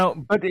saying. You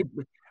know,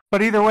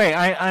 but either way,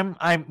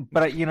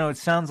 but you know, it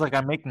sounds like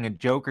I'm making a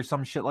joke or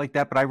some shit like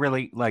that. But I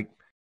really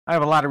I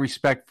have a lot of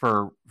respect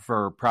for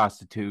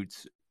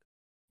prostitutes.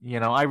 You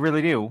know, I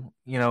really do.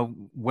 You know,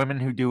 women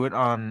who do it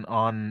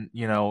on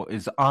you know,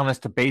 as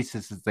honest a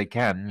basis as they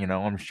can. You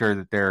know, I'm sure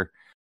that there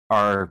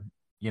are,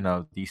 you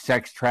know, the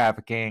sex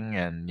trafficking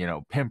and, you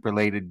know, pimp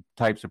related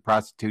types of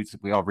prostitutes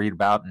that we all read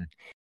about and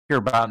hear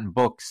about in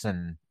books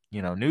and,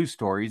 you know, news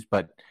stories.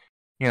 But,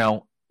 you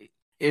know,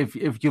 if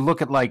you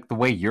look at like the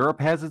way Europe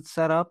has it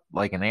set up,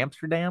 like in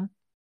Amsterdam,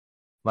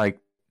 like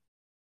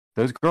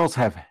those girls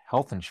have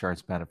health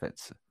insurance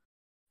benefits.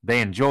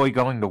 They enjoy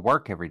going to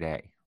work every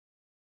day.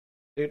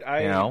 Dude,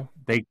 I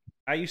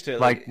used to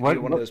like be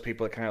one of those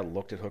people that kind of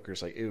looked at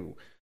hookers like, ooh.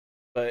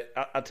 But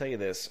I'll tell you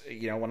this,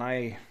 you know,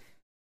 when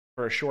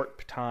for a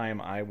short time,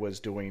 I was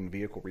doing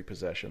vehicle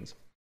repossessions.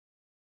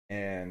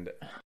 And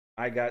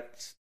I got,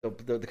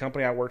 the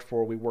company I worked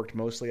for, we worked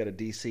mostly out of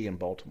D.C. and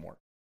Baltimore.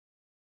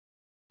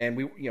 And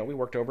we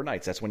worked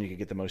overnights. That's when you could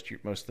get the most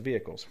of the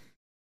vehicles.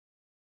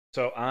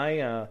 So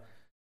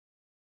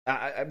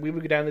we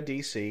would go down to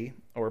D.C.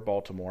 or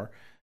Baltimore,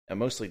 and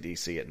mostly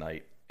D.C. at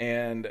night,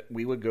 and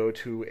we would go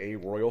to a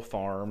Royal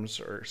Farms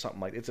or something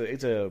like it's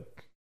a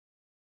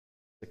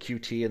the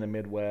QT in the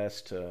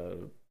Midwest,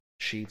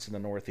 Sheets in the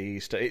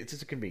Northeast. It's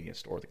just a convenience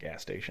store, the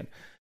gas station.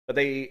 But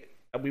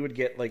we would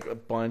get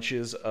like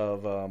bunches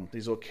of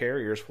these little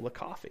carriers full of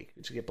coffee.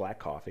 You just get black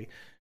coffee,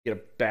 get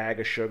a bag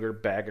of sugar,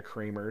 bag of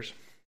creamers,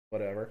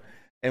 whatever,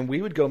 and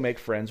we would go make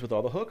friends with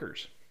all the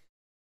hookers.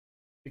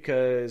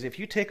 Because if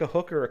you take a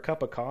hooker a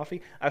cup of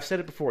coffee, I've said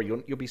it before,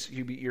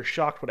 you're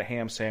shocked what a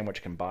ham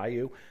sandwich can buy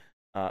you.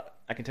 I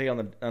can tell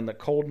you on the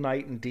cold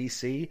night in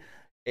DC,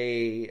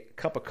 a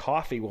cup of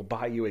coffee will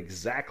buy you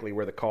exactly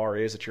where the car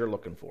is that you're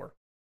looking for.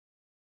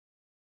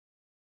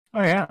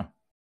 Oh yeah,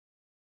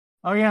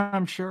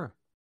 I'm sure.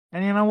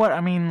 And you know what?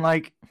 I mean,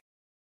 like,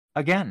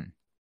 again,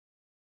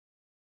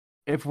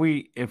 if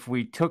we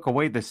took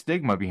away the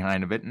stigma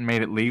behind of it and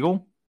made it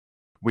legal,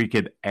 we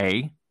could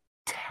A,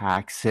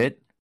 tax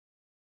it,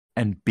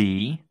 and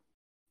B,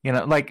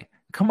 like,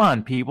 come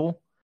on,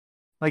 people.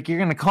 Like, you're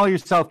going to call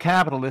yourself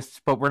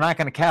capitalists, but we're not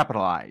going to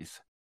capitalize.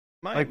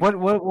 Like,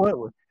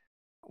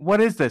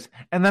 what is this?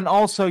 And then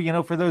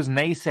also, for those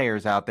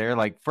naysayers out there,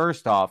 like,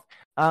 first off,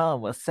 oh,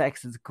 well,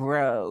 sex is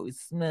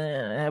gross.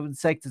 Having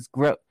sex is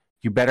gross.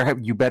 You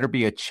better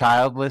be a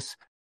childless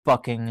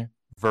fucking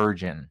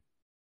virgin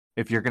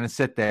if you're going to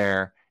sit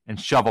there and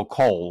shovel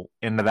coal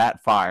into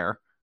that fire,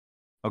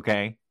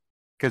 okay?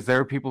 Because there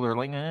are people that are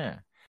like, eh.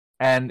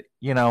 And,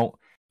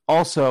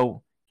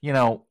 also,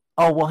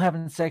 oh, well,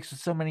 having sex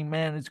with so many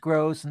men is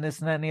gross and this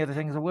and that and the other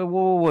things. Wait,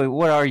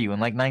 what are you, in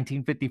like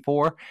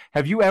 1954?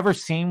 Have you ever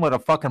seen what a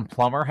fucking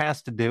plumber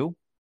has to do?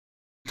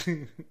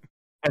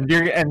 And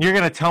you're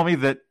going to tell me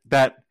that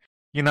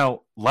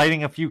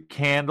lighting a few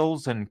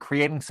candles and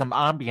creating some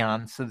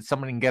ambiance so that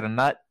somebody can get a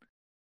nut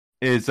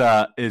is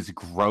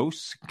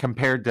gross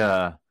compared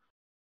to,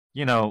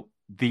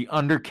 the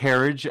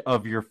undercarriage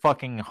of your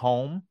fucking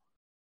home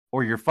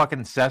or your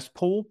fucking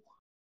cesspool?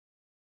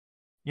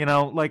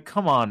 Like,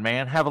 come on,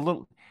 man, have a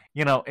little,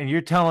 and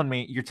you're telling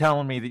me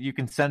that you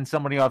can send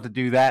somebody off to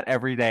do that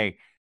every day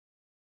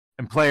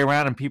and play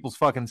around in people's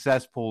fucking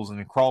cesspools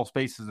and crawl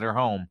spaces of their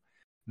home.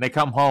 And they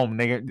come home,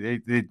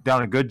 they've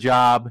done a good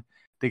job.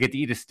 They get to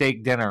eat a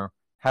steak dinner,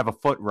 have a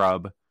foot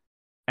rub,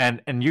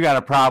 and you got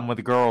a problem with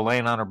a girl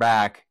laying on her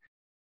back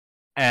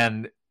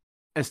and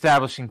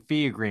establishing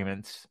fee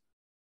agreements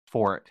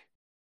for it.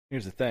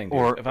 Here's the thing,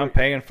 dude. If I'm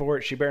paying for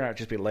it, she better not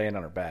just be laying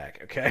on her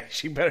back, okay?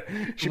 She better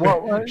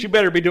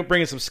be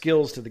bringing some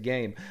skills to the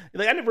game.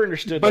 Like, I never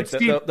understood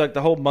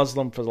the whole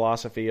Muslim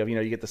philosophy of,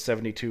 you get the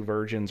 72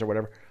 virgins or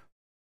whatever.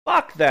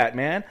 Fuck that,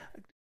 man.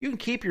 You can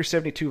keep your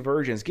 72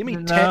 virgins. Give me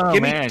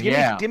 10.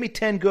 Give me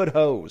 10 good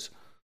hoes.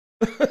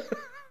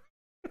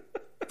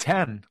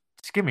 10.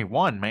 Just give me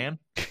one, man.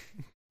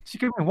 Just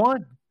give me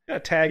one.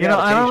 Tag out.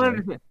 I don't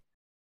understand.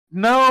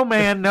 No,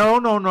 man.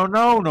 No.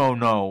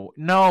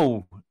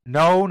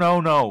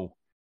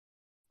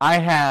 I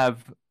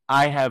have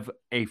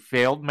a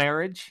failed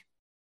marriage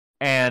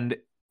and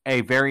a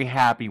very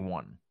happy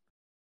one.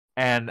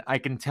 And I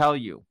can tell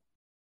you,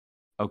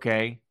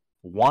 okay,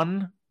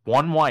 one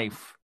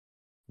wife,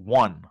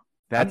 one.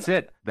 That's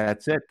it.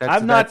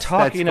 I'm not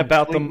talking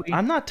about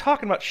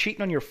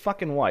cheating on your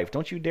fucking wife.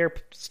 Don't you dare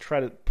try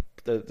to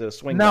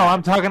swing. No, back.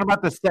 I'm talking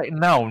about the state.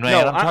 No,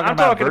 man. I'm talking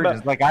about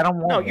virgins. Like, I don't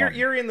want. No,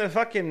 you're in the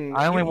fucking.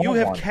 You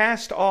have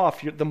cast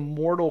off the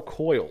mortal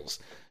coils.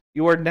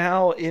 You are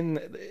now in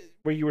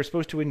where you were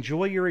supposed to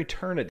enjoy your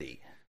eternity.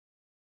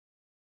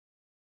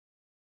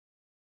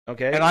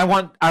 Okay. And I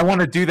want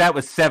to do that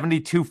with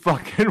 72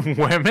 fucking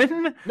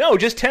women? No,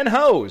 just 10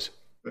 hoes.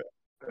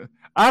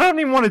 I don't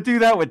even want to do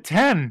that with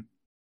 10.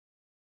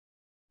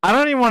 I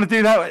don't even want to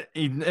do that.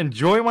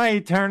 Enjoy my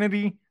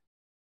eternity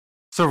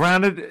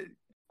surrounded.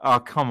 Oh,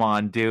 come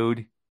on,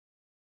 dude.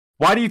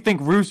 Why do you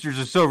think roosters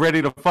are so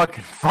ready to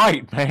fucking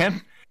fight,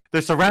 man?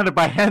 They're surrounded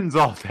by hens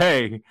all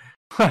day.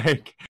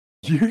 Like,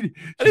 I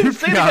didn't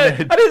say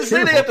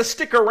they have to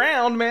stick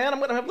around, man. I'm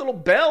going to have a little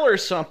bell or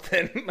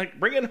something. Like,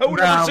 bring in Ho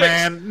number 6.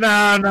 Man.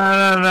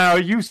 No.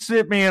 You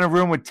sit me in a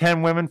room with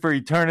 10 women for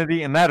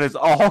eternity, and that is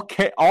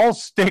all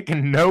stick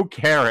and no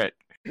carrot.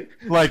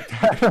 Like,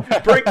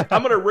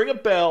 I'm going to ring a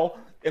bell,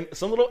 and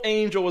some little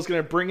angel was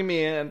going to bring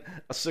me in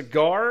a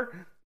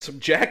cigar, some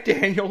Jack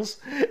Daniels,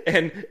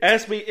 and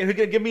he's going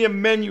to give me a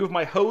menu of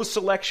my hose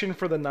selection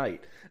for the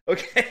night.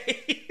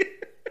 Okay?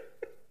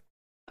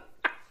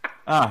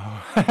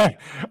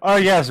 Oh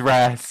yes,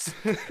 Rats.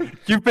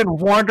 You've been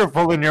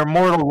wonderful in your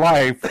mortal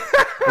life.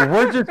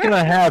 We're just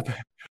gonna have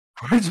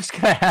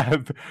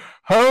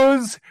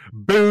hose,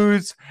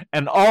 booze,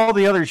 and all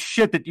the other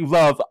shit that you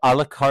love a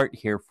la carte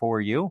here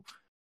for you.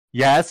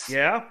 Yes.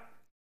 Yeah.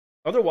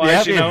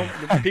 Otherwise,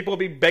 people will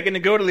be begging to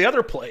go to the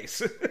other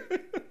place.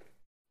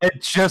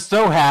 It just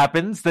so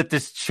happens that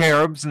this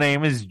cherub's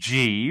name is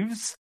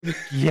Jeeves.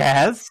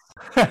 Yes.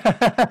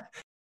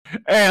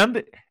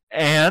 and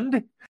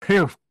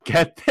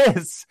get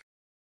this.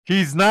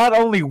 He's not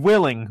only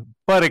willing,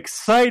 but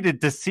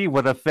excited to see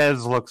what a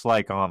fez looks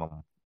like on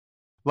him.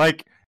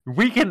 Like,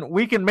 we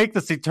can make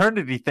this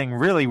eternity thing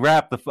really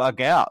wrap the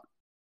fuck out.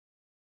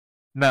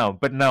 No,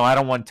 I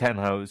don't want 10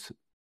 hoes.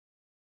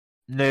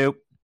 Nope.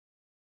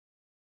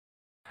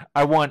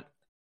 I want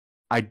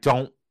I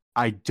don't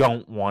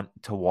want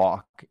to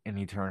walk in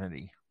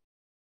eternity.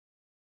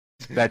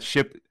 That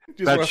ship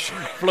just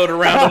float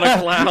around on a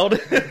cloud.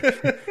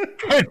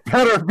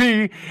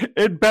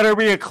 It better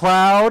be a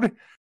cloud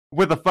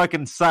with a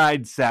fucking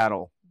side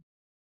saddle.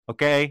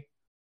 Okay?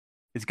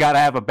 It's got to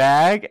have a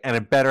bag and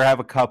it better have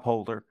a cup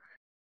holder.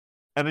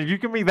 And if you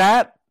give me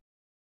that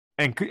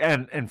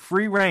and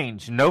free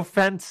range, no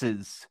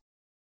fences,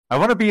 I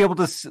want to be able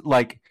to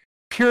like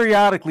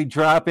periodically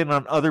drop in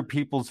on other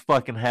people's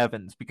fucking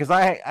heavens, because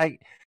I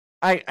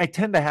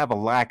tend to have a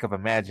lack of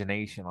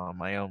imagination on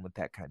my own with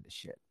that kind of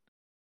shit.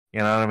 You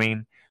know what I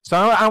mean? So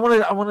I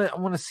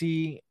want to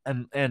see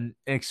and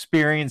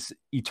experience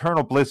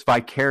eternal bliss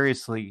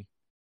vicariously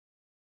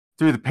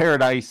through the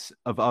paradise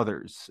of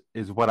others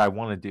is what I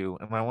want to do.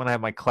 And I want to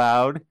have my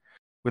cloud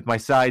with my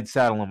side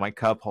saddle and my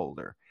cup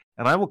holder.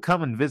 And I will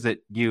come and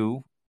visit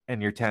you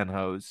and your 10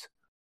 hoes.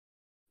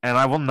 And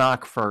I will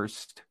knock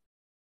first.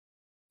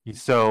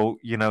 So,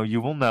 you know, you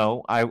will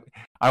know. I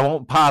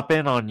won't pop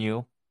in on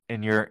you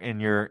in your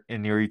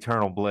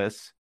eternal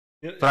bliss.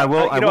 But I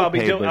will. I'll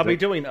be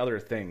doing other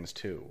things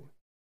too.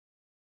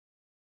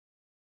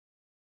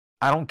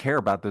 I don't care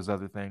about those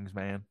other things,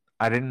 man.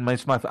 I don't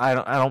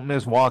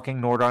miss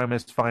walking, nor do I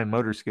miss fine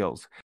motor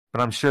skills.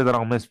 But I'm sure that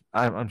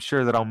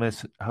I'll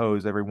miss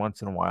hoes every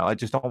once in a while. I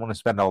just don't want to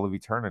spend all of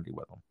eternity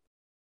with them.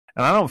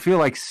 And I don't feel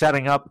like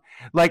setting up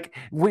like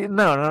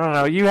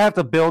no. You have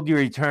to build your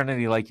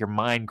eternity like your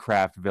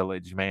Minecraft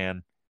village,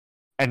 man.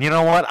 And you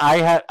know what? I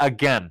had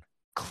again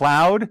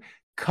cloud,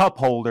 cup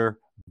holder,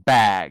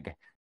 bag.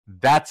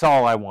 That's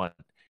all I want.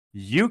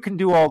 You can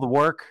do all the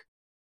work,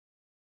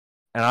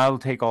 and I will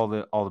take all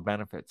the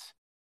benefits.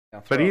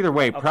 But either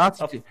way,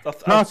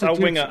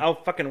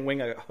 I'll fucking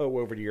wing a hoe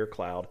over to your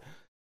cloud,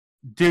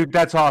 dude.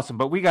 That's awesome.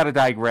 But we got to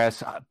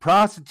digress.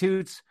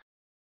 Prostitutes,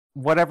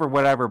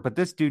 whatever. But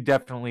this dude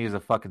definitely is a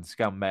fucking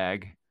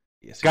scumbag.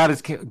 Yes, got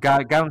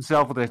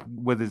himself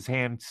with his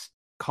hands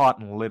caught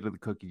in the lid of the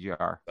cookie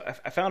jar.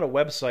 I found a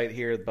website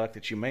here, Buck,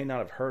 that you may not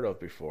have heard of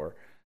before.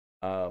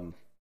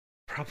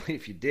 Probably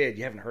if you did,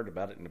 you haven't heard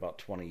about it in about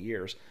 20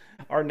 years.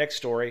 Our next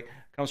story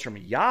comes from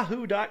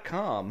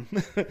yahoo.com.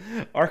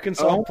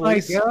 Arkansas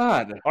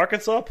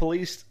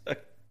police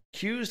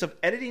accused of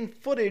editing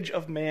footage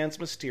of man's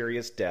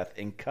mysterious death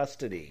in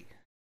custody.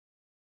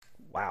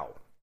 Wow.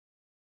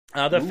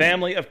 The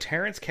family of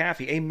Terrence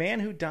Caffey, a man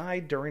who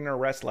died during an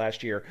arrest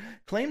last year,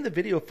 claimed the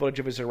video footage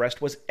of his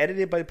arrest was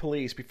edited by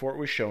police before it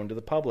was shown to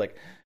the public,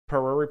 per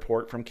a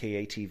report from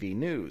KATV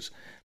News.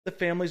 The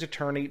family's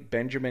attorney,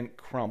 Benjamin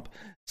Crump,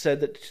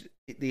 said that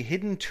the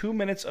hidden 2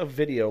 minutes of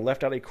video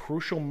left out a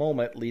crucial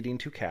moment leading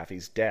to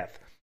Caffey's death.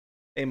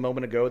 A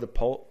moment ago, the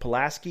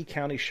Pulaski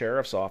County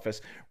Sheriff's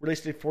Office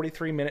released a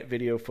 43-minute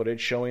video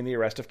footage showing the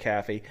arrest of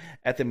Caffey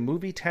at the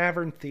Movie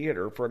Tavern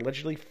Theater for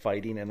allegedly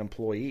fighting an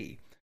employee.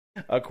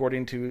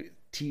 According to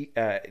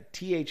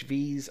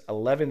THV's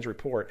 11's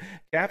report,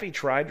 Caffey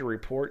tried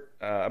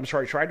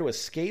to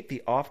escape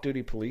the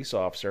off-duty police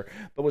officer,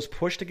 but was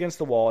pushed against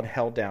the wall and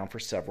held down for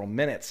several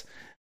minutes.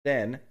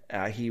 Then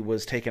he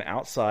was taken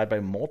outside by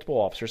multiple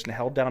officers and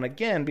held down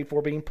again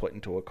before being put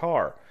into a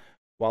car.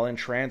 While in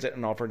transit,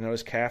 an officer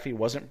noticed Caffey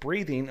wasn't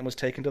breathing and was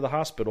taken to the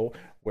hospital,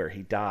 where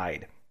he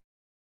died.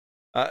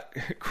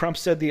 Crump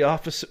said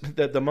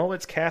that the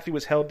moments Caffey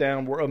was held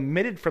down were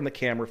omitted from the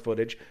camera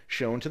footage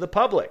shown to the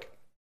public.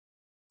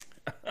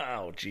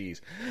 Oh,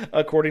 geez.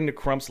 According to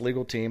Crump's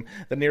legal team,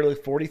 the nearly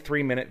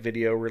 43-minute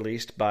video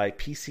released by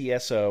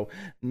PCSO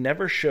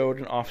never showed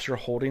an officer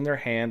holding their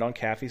hand on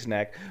Caffey's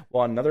neck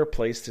while another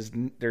placed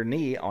their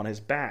knee on his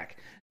back.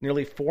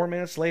 Nearly 4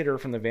 minutes later,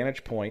 from the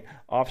vantage point,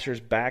 officers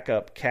back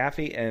up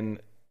Caffey and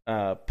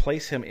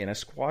place him in a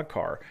squad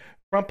car.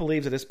 Crump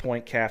believes at this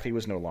point Caffey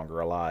was no longer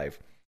alive.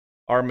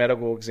 Our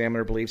medical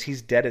examiner believes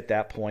he's dead at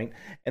that point,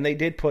 and they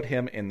did put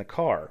him in the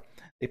car.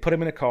 They put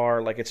him in a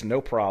car like it's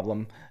no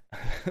problem.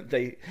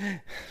 They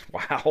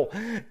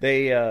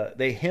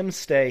him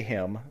stay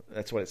him.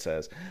 That's what it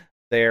says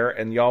there,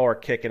 and y'all are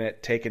kicking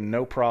it, taking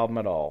no problem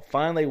at all.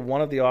 Finally,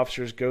 one of the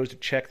officers goes to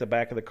check the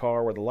back of the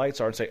car where the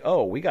lights are and say,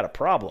 "Oh, we got a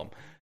problem."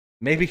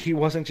 Maybe he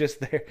wasn't just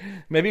there.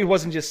 Maybe he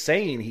wasn't just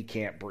saying he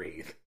can't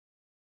breathe.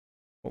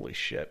 Holy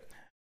shit.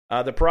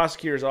 The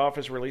prosecutor's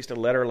office released a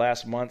letter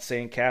last month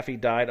saying Caffey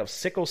died of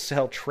sickle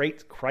cell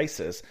trait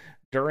crisis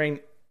during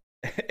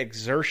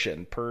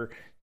exertion, per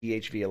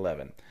THV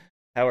 11.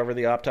 However,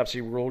 the autopsy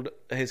ruled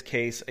his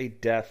case a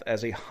death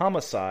as a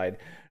homicide,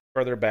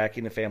 further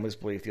backing the family's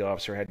belief the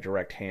officer had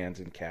direct hands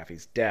in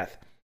Caffey's death.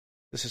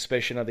 The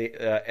suspicion of the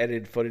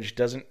edited footage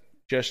doesn't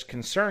just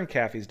concern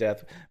Caffey's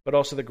death, but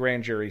also the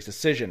grand jury's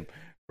decision.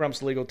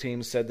 Trump's legal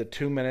team said the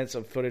 2 minutes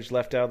of footage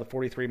left out of the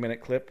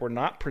 43-minute clip were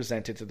not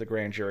presented to the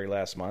grand jury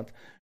last month,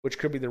 which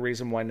could be the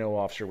reason why no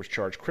officer was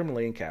charged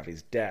criminally in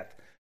Caffey's death.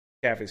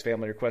 Caffey's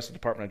family requested the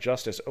Department of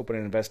Justice open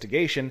an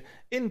investigation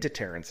into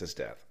Terrence's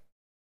death.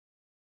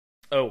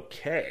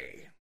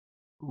 Okay.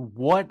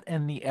 What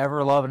in the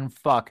ever-loving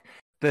fuck?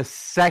 The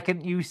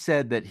second you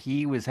said that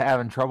he was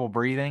having trouble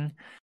breathing,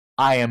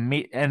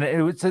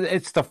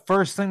 it's the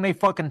first thing they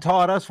fucking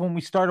taught us when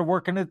we started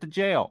working at the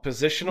jail.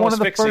 Positional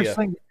asphyxia.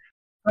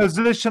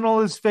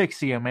 Positional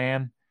asphyxia,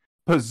 man.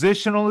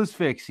 Positional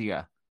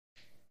asphyxia.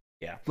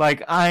 Yeah.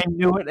 Like, I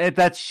knew it.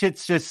 That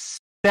shit's just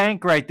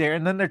stank right there.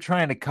 And then they're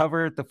trying to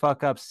cover it the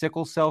fuck up.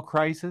 Sickle cell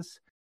crisis.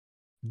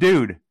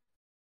 Dude.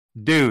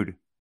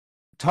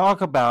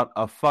 Talk about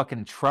a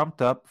fucking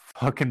trumped up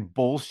fucking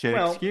bullshit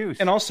excuse.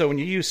 And also, when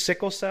you use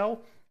sickle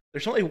cell,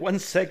 there's only one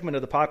segment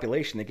of the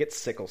population that gets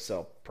sickle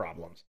cell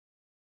problems.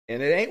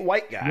 And it ain't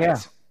white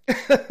guys.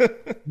 Yeah.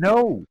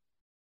 No.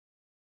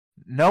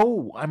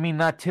 I mean,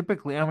 not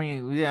typically.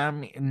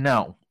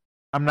 No.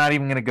 I'm not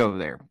even going to go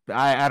there.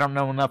 I don't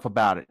know enough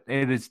about it.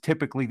 It is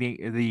typically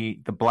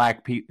the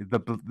black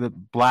the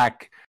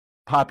black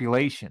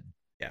population.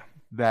 Yeah.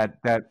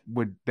 That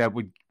would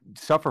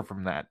suffer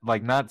from that.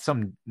 Like no.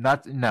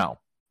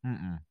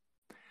 Mm-mm.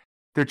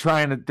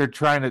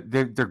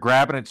 They're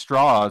grabbing at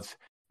straws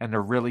and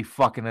they're really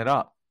fucking it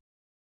up.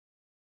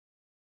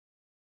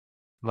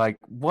 Like,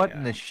 what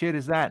in the shit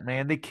is that,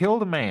 man? They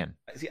killed a man.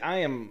 See, I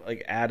am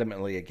like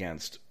adamantly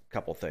against a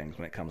couple things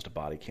when it comes to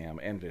body cam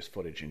and just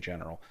footage in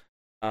general.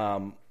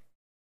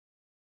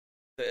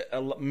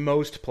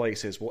 Most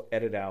places will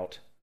edit out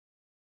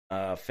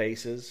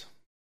faces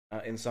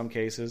in some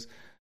cases.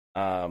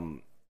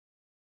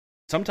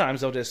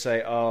 Sometimes they'll just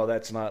say, oh,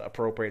 that's not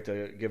appropriate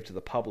to give to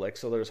the public,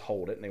 so they'll just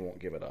hold it and they won't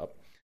give it up.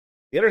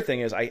 The other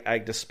thing is I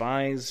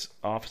despise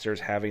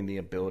officers having the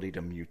ability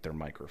to mute their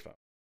microphone.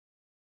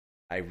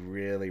 I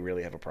really,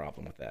 really have a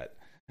problem with that.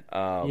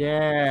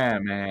 Yeah,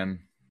 man.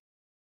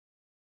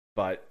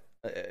 But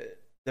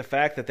the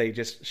fact that they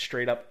just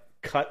straight up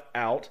cut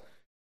out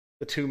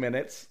the 2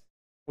 minutes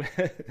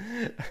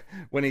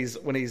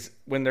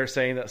when they're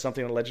saying that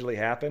something allegedly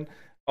happened,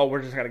 oh,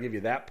 we're just going to give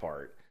you that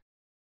part.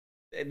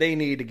 They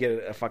need to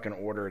get a fucking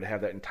order to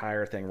have that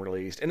entire thing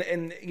released.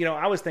 And you know,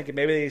 I was thinking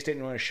maybe they just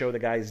didn't want to show the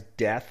guy's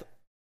death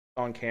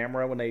on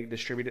camera when they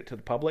distribute it to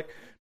the public.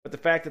 But the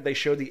fact that they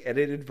showed the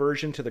edited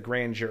version to the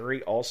grand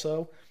jury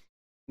also,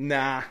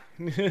 nah.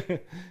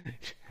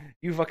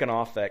 You fucking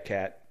off that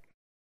cat.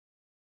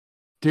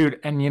 Dude,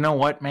 and you know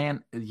what,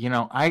 man? You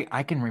know,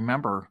 I can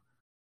remember,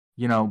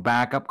 you know,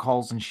 backup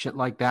calls and shit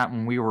like that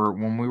when we were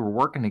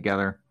working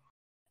together.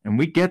 And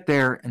we'd get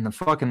there and the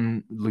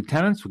fucking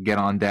lieutenants would get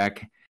on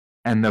deck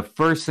and the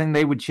first thing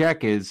they would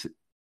check is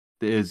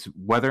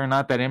whether or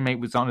not that inmate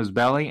was on his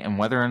belly and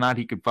whether or not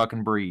he could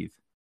fucking breathe.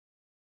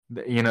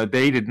 You know,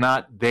 they did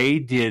not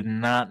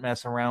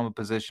mess around with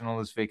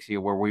positional asphyxia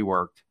where we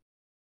worked.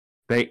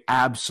 They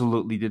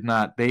absolutely did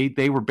not.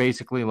 They were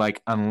basically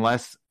like,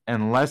 unless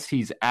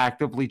he's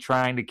actively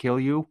trying to kill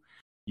you,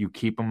 you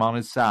keep him on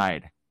his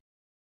side.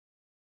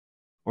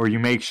 Or you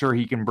make sure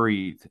he can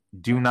breathe.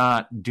 Do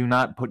not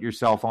put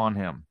yourself on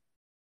him.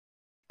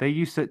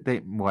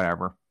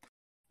 Whatever.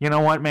 You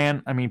know what,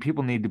 man? I mean,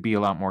 people need to be a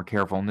lot more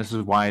careful, and this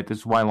is why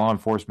law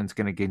enforcement's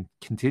going to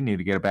continue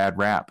to get a bad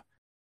rap.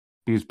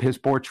 Because piss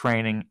poor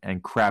training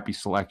and crappy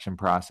selection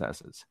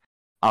processes.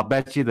 I'll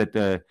bet you that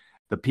the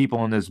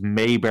people in this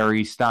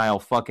Mayberry style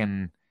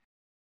fucking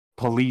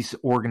police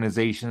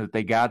organization that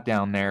they got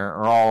down there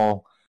are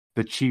all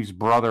the chief's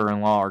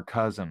brother-in-law or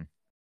cousin.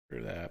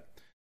 Through that.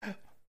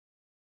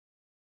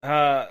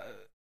 I'm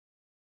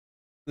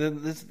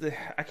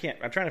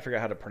trying to figure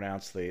out how to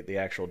pronounce the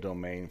actual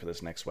domain for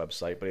this next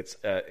website, but it's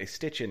a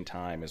Stitch in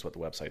Time is what the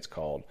website's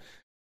called.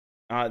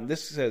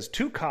 This says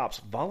 2 cops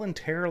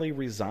voluntarily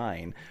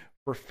resign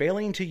for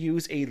failing to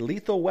use a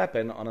lethal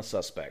weapon on a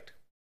suspect.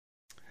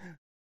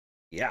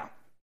 Yeah.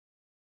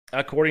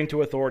 According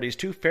to authorities,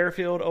 2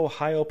 Fairfield,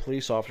 Ohio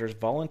police officers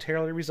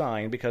voluntarily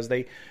resigned because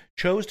they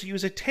chose to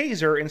use a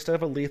taser instead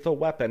of a lethal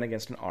weapon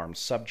against an armed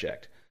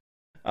subject.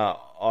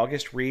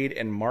 August Reed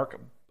and Mark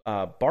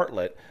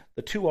Bartlett,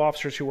 the 2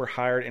 officers who were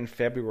hired in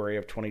February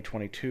of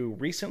 2022,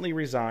 recently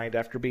resigned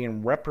after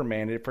being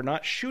reprimanded for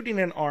not shooting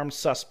an armed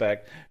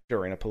suspect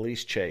during a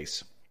police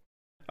chase.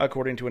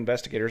 According to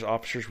investigators,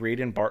 officers Reed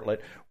and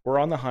Bartlett were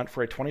on the hunt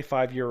for a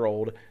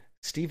 25-year-old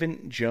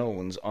Stephen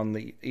Jones on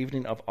the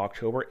evening of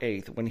October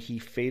 8th when he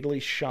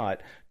fatally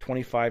shot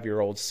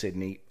 25-year-old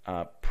Sidney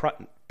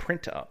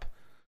Printup.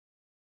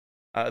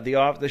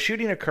 The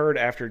shooting occurred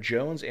after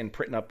Jones and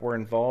Printup were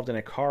involved in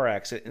a car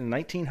accident in the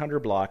 1900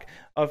 block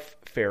of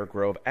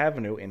Fairgrove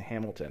Avenue in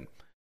Hamilton.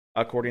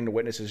 According to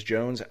witnesses,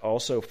 Jones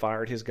also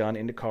fired his gun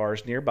into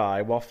cars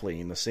nearby while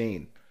fleeing the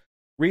scene.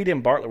 Reed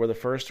and Bartlett were the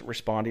first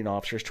responding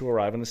officers to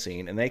arrive on the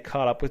scene, and they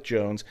caught up with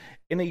Jones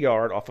in a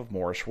yard off of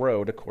Morris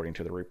Road, according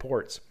to the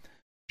reports.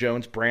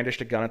 Jones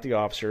brandished a gun at the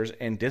officers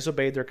and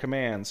disobeyed their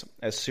commands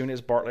as soon as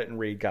Bartlett and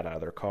Reed got out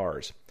of their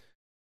cars.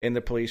 In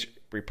the police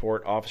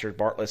report, Officer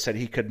Bartlett said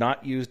he could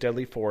not use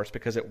deadly force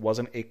because it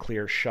wasn't a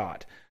clear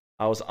shot.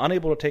 I was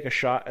unable to take a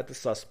shot at the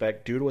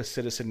suspect due to a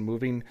citizen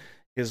mowing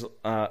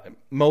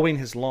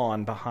his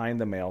lawn behind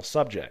the male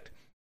subject.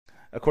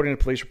 According to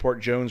the police report,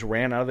 Jones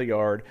ran out of the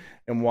yard,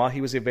 and while he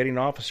was evading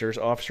officers,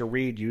 Officer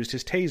Reed used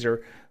his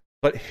taser,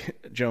 but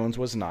Jones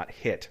was not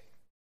hit.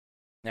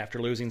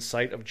 After losing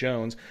sight of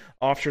Jones,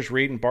 officers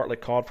Reed and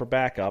Bartlett called for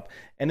backup,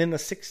 and in the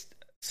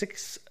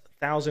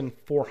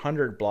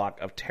 6,400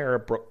 block of Tara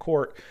Brook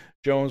Court,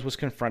 Jones was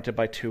confronted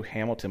by 2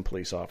 Hamilton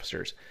police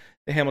officers.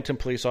 The Hamilton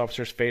police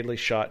officers fatally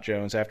shot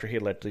Jones after he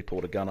allegedly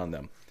pulled a gun on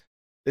them.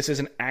 This is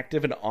an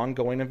active and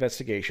ongoing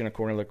investigation,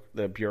 according to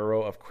the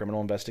Bureau of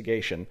Criminal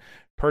Investigation.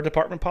 Per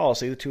department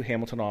policy, the 2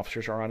 Hamilton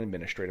officers are on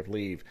administrative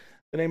leave.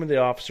 The name of the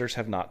officers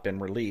have not been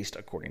released,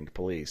 according to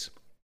police.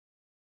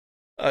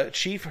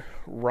 Chief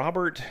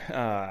Robert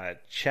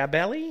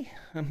Chabelli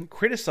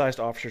criticized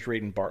officers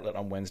Reed and Bartlett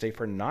on Wednesday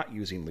for not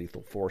using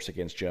lethal force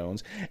against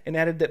Jones and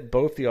added that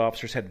both the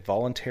officers had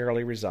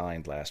voluntarily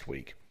resigned last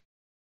week.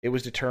 It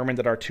was determined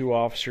that our 2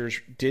 officers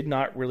did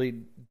not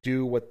really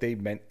do what they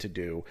meant to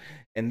do,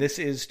 and this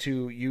is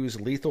to use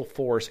lethal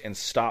force and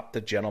stop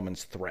the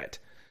gentleman's threat.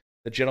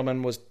 The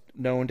gentleman was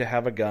known to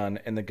have a gun,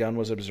 and the gun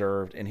was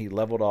observed, and he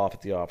leveled off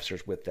at the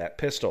officers with that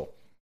pistol.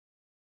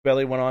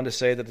 Belly went on to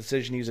say that the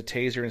decision to use a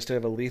taser instead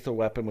of a lethal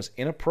weapon was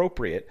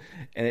inappropriate,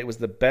 and it was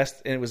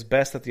best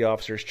that the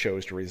officers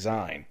chose to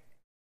resign.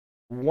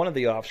 One of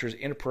the officers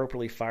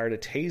inappropriately fired a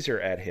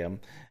taser at him,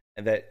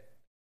 and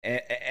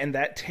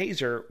that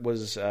taser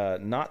was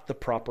not the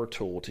proper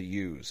tool to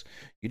use.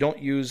 You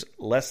don't use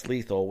less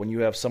lethal when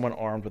you have someone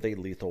armed with a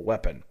lethal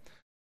weapon.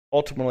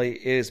 Ultimately,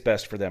 it is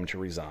best for them to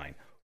resign.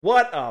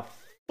 What a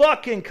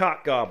fucking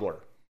cock gobbler.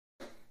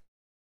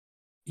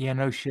 Yeah,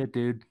 no shit,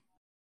 dude.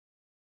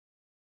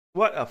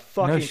 What a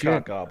fucking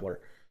cock gobbler.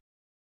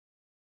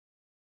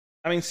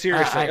 I mean,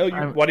 seriously.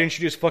 Why didn't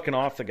you just fucking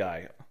off the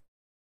guy?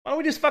 Why don't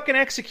we just fucking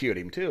execute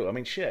him, too? I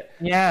mean, shit.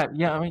 Yeah,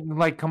 I mean,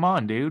 like, come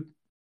on, dude.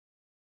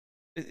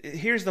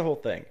 Here's the whole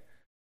thing.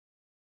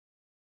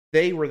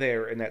 They were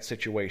there in that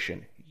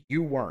situation.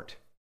 You weren't.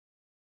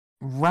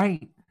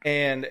 Right.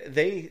 And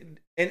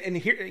and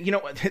here, you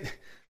know,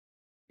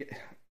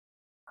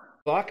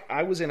 Buck,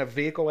 I was in a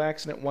vehicle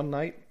accident one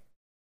night.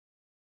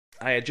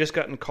 I had just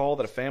gotten a call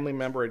that a family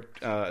member had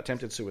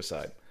attempted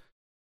suicide.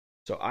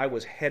 So I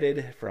was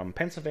headed from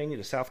Pennsylvania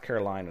to South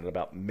Carolina at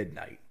about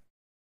midnight.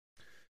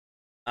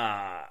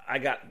 I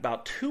got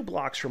about 2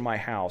 blocks from my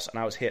house, and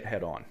I was hit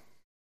head on.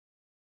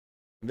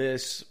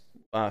 This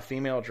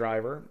female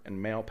driver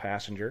and male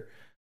passenger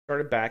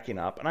started backing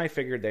up, and I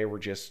figured they were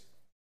just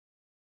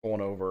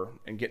pulling over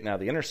and getting out of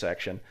the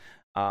intersection.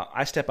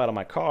 I step out of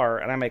my car,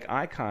 and I make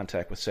eye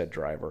contact with said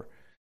driver.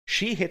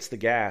 She hits the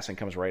gas and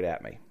comes right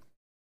at me.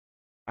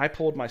 I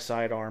pulled my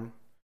sidearm.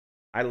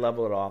 I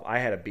leveled it off. I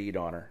had a bead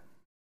on her.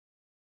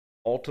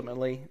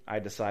 Ultimately, I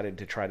decided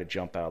to try to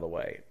jump out of the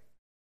way.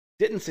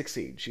 Didn't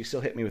succeed. She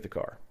still hit me with the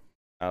car.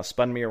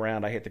 Spun me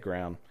around. I hit the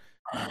ground.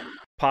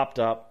 Popped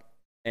up.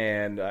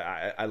 And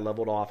I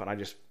leveled off, and I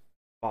just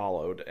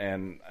followed,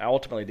 and I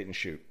ultimately didn't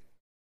shoot.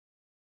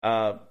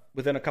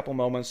 Within a couple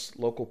moments,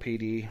 local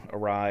PD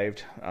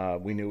arrived.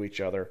 We knew each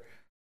other.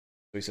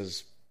 So he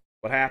says,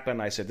 "What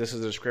happened?" I said, "This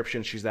is the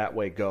description. She's that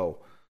way. Go."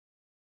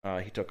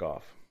 He took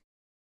off.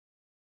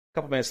 A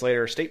couple minutes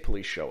later, state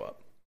police show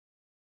up.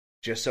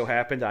 Just so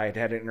happened I had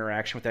had an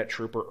interaction with that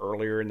trooper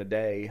earlier in the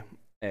day,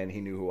 and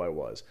he knew who I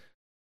was.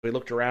 So he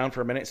looked around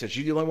for a minute and said,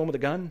 "You the only one with a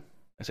gun?"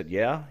 I said,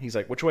 "Yeah." He's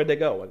like, "Which way did they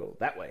go?" I go,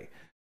 "That way."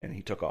 And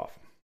he took off.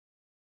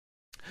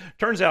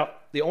 Turns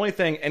out the only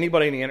thing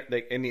anybody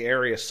in the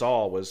area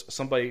saw was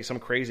some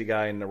crazy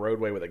guy in the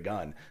roadway with a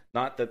gun.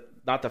 Not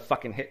the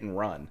fucking hit and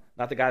run.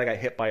 Not the guy that got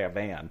hit by a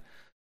van.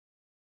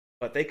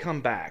 But they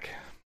come back.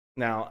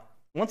 Now,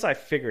 once I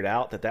figured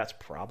out that that's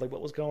probably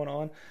what was going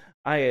on,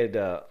 I had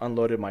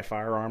unloaded my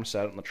firearm,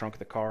 set it in the trunk of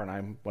the car, and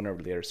I went over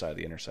to the other side of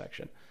the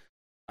intersection.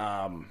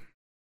 The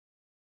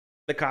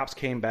cops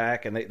came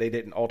back, and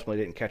they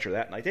ultimately didn't catch her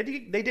that night. They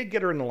did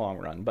get her in the long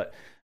run, but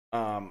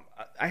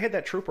I had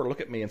that trooper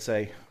look at me and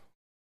say,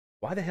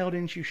 "Why the hell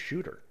didn't you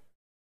shoot her?"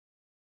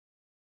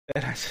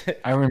 And I said,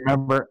 I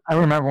remember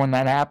when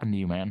that happened to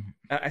you, man.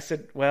 I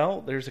said, "Well,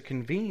 there's a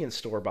convenience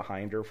store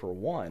behind her, for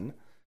one,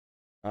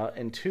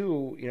 and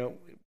two, you know,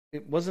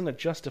 it wasn't a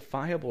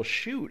justifiable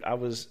shoot. I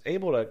was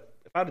able to,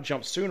 if I'd have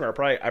jumped sooner,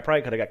 I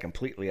probably could have got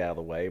completely out of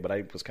the way, but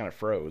I was kind of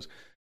froze."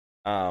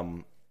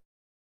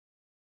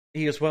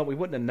 He goes, "Well, we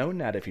wouldn't have known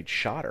that if you'd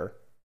shot her."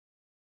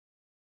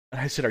 And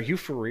I said, "Are you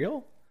for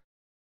real?"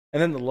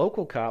 And then the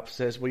local cop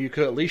says, "Well, you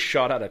could at least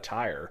shot out a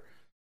tire."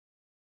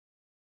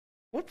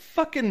 What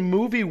fucking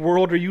movie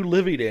world are you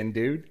living in,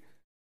 dude?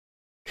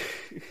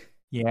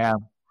 Yeah.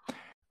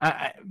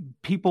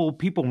 People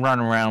run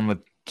around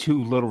with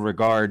too little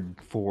regard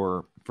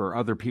for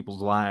other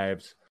people's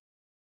lives.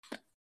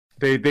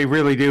 They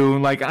really do.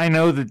 Like, I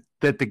know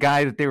that the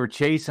guy that they were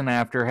chasing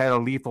after had a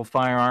lethal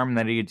firearm,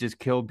 that he had just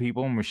killed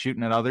people and was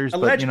shooting at others.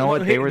 Allegedly, but you know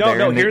what? They were there.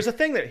 No, here's the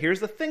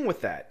thing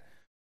with that.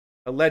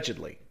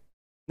 Allegedly.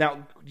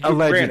 Now,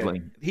 allegedly,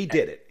 granted, he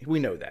did it. We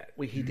know that.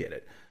 He did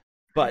it.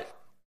 But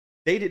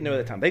they didn't know at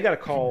the time. They got a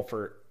call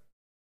for,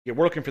 "Yeah,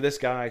 we're looking for this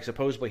guy.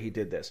 Supposedly he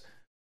did this."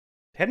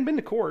 Hadn't been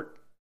to court.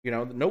 You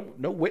know,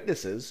 no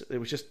witnesses. It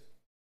was just,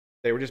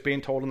 they were just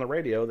being told on the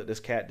radio that this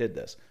cat did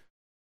this,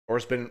 or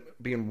has been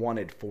being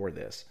wanted for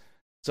this.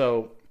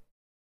 So,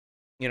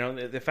 you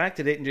know, the fact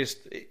that it didn't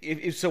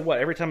just, so what?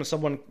 Every time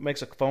someone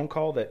makes a phone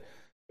call that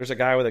there's a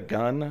guy with a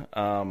gun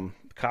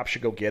cops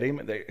should go get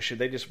him? Should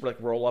they just like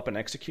roll up and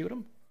execute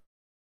him?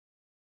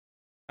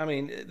 I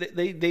mean,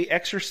 they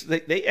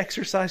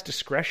exercise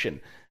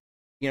discretion,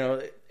 you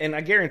know, and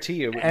I guarantee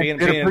you, and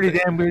did a pretty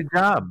damn good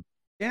job.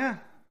 Yeah.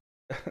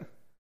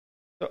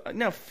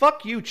 No,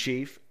 fuck you,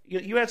 Chief.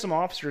 You had some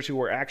officers who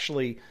were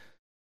actually,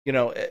 you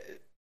know,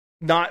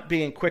 not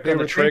being quick on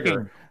the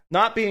trigger.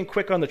 Not being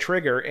quick on the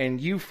trigger, and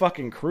you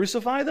fucking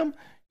crucify them?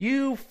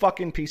 You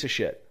fucking piece of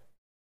shit.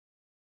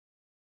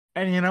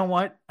 And you know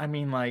what? I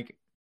mean, like,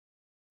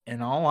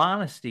 in all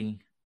honesty,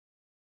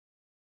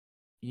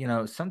 you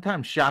know,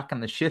 sometimes shocking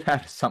the shit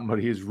out of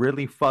somebody is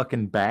really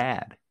fucking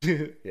bad.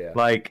 Yeah.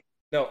 Like,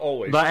 no,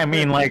 always. I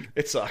mean, like,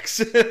 it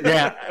sucks.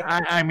 Yeah.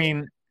 I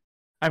mean,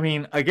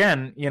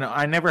 again, you know,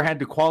 I never had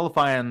to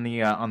qualify on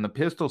the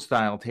pistol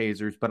style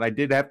tasers, but I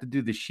did have to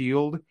do the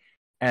shield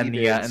and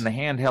E-bids. the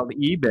handheld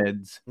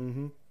e-bids.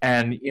 Mm-hmm.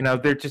 And you know,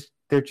 they're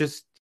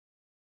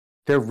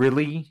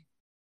really.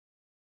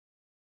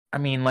 I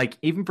mean, like,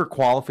 even for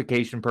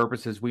qualification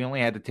purposes, we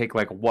only had to take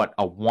like what,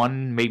 a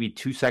 1, maybe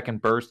 2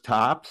 second burst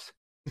tops.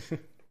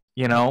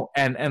 You know,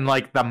 and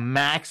like the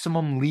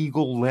maximum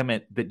legal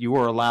limit that you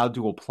are allowed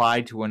to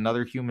apply to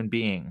another human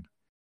being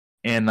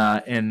in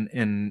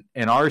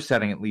our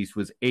setting at least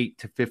was 8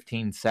 to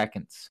 15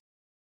 seconds.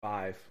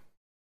 5.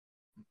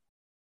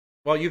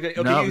 Well, you could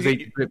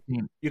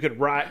you could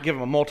give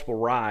them multiple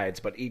rides,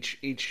 but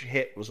each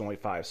hit was only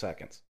 5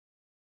 seconds.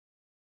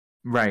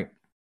 Right.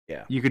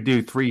 Yeah. You could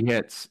do 3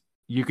 hits.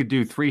 You could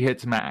do 3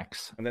 hits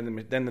max. And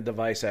then the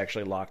device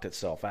actually locked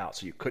itself out,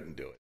 so you couldn't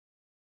do it.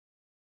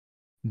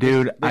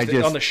 Dude,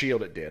 on the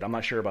shield it did. I'm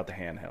not sure about the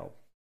handheld.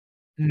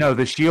 No,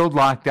 the shield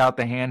locked out.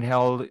 The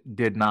handheld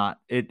did not.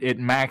 It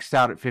maxed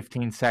out at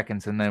 15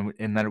 seconds, and then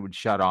it would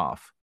shut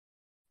off.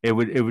 It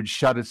would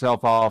shut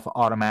itself off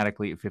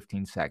automatically at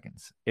 15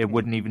 seconds. It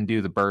wouldn't even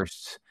do the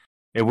bursts.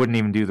 They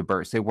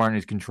weren't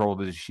as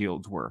controlled as the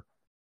shields were.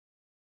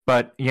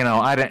 But you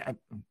know,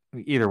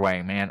 either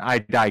way, man, I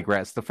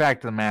digress. The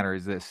fact of the matter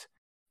is this: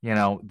 you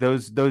know,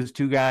 those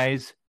 2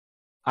 guys,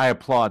 I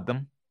applaud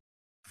them.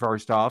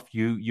 First off,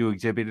 you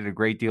exhibited a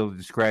great deal of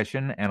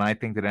discretion, and I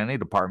think that any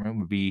department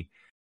would be,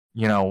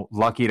 you know,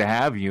 lucky to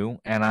have you.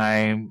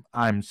 And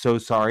I'm so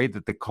sorry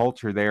that the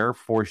culture there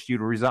forced you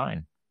to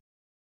resign.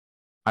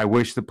 I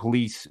wish the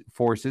police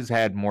forces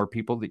had more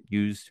people that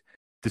used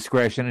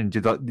discretion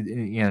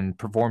and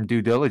performed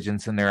due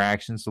diligence in their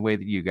actions the way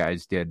that you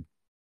guys did.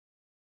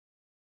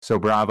 So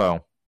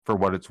bravo for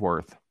what it's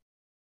worth.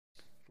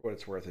 For what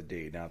it's worth,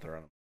 indeed. Now they're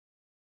on.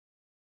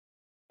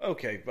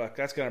 Okay, Buck,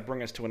 that's going to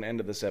bring us to an end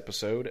of this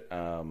episode.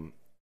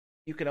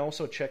 You can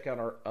also check out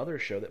our other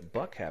show that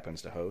Buck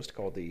happens to host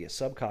called the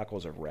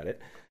Subcockles of Reddit.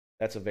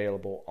 That's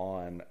available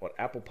on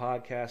Apple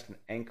Podcast and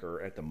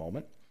Anchor at the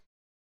moment.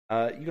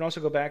 You can also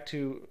go back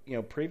to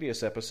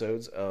previous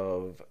episodes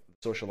of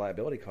Social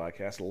Liability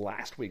Podcast.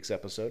 Last week's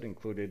episode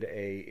included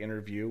a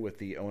interview with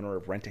the owner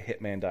of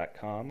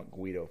rentahitman.com,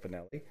 Guido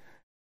Finelli.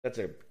 That's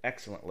an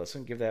excellent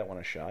listen. Give that one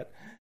a shot.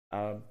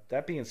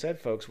 That being said,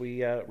 folks,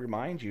 we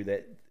remind you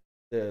that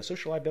the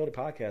Social Liability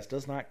Podcast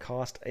does not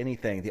cost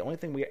anything. The only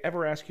thing we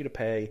ever ask you to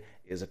pay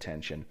is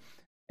attention.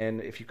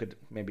 And if you could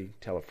maybe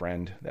tell a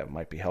friend, that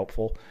might be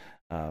helpful.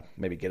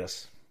 Maybe get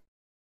us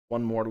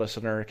one more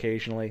listener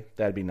occasionally.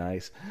 That'd be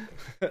nice.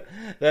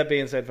 That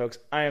being said, folks,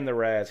 I am the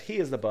Raz. He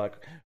is the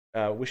Buck.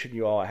 Wishing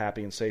you all a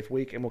happy and safe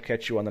week, and we'll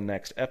catch you on the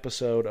next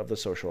episode of the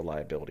Social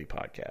Liability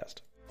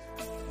Podcast.